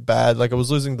like a bit bad. Like I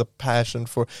was losing the passion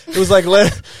for it. Was like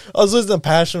I was losing the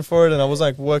passion for it, and I was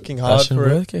like working hard Passion, for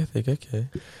it. work ethic. Okay.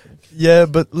 Yeah,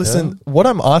 but listen, what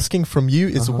I'm asking from you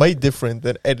is Uh-huh. way different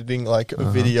than editing like a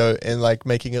video and like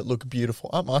making it look beautiful.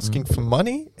 I'm asking for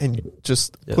money and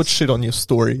just Yes. put shit on your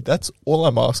story. That's all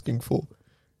I'm asking for.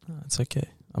 No, it's okay.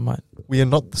 I might. We are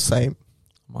not the same.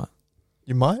 I might.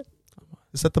 You might?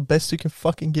 Is that the best you can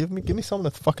fucking give me? Give me something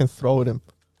to fucking throw at him.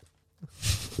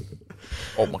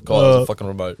 Oh my god, there's a fucking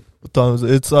remote. What time is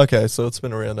it? It's okay, so it's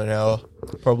been around an hour.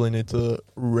 Probably need to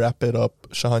wrap it up.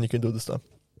 Shahan, you can do it this time.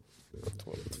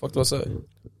 What the fuck do I say?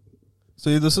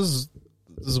 See, this is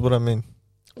what I mean.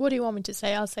 What do you want me to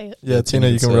say? I'll say it. Yeah, Tina,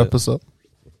 you can say wrap it. us up.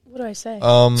 What do I say?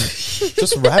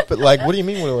 Just wrap it. Like, what do you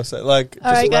mean? What do I say? Like,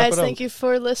 All just right, wrap guys. it up. Thank you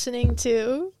for listening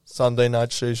to Sunday Night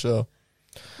Shisha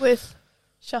with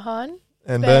Shahan,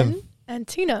 and Ben, Ben. and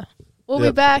Tina. We'll be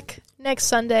Yep. back next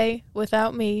Sunday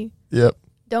without me. Yep.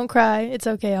 Don't cry. It's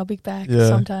okay. I'll be back Yeah.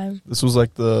 sometime. This was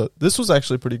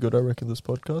actually pretty good. I reckon this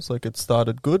podcast. Like, it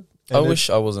started good. I and wish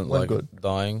I wasn't went like good.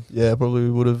 dying. Yeah, probably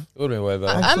would have. It would have been way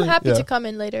better. Actually, I'm happy yeah. to come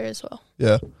in later as well.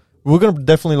 Yeah. We're going to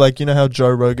definitely, like, you know how Joe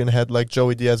Rogan had, like,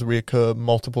 Joey Diaz reoccur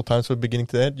multiple times from beginning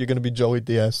to end? You're going to be Joey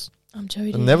Diaz. I'm Joey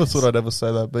I Diaz. never thought I'd ever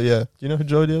say that, but yeah. Do you know who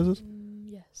Joey Diaz is?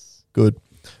 Yes. Good.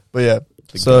 But yeah.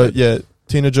 Big So, goat. yeah,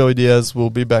 Tina Joey Diaz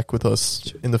will be back with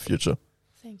us in the future.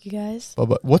 Thank you, guys.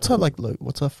 Bye-bye. What's her, like,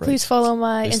 what's her phrase? Please follow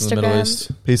my Peace in the Middle Instagram.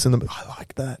 East. Peace in the... I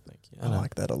like that. Thank you. I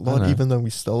like that a I lot, know. even though we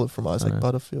stole it from Isaac know.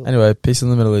 Butterfield. Anyway, peace in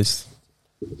the Middle East.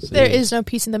 See There you. is no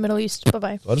peace in the Middle East.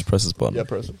 Bye-bye. I'll just press this button. Yeah,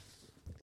 person.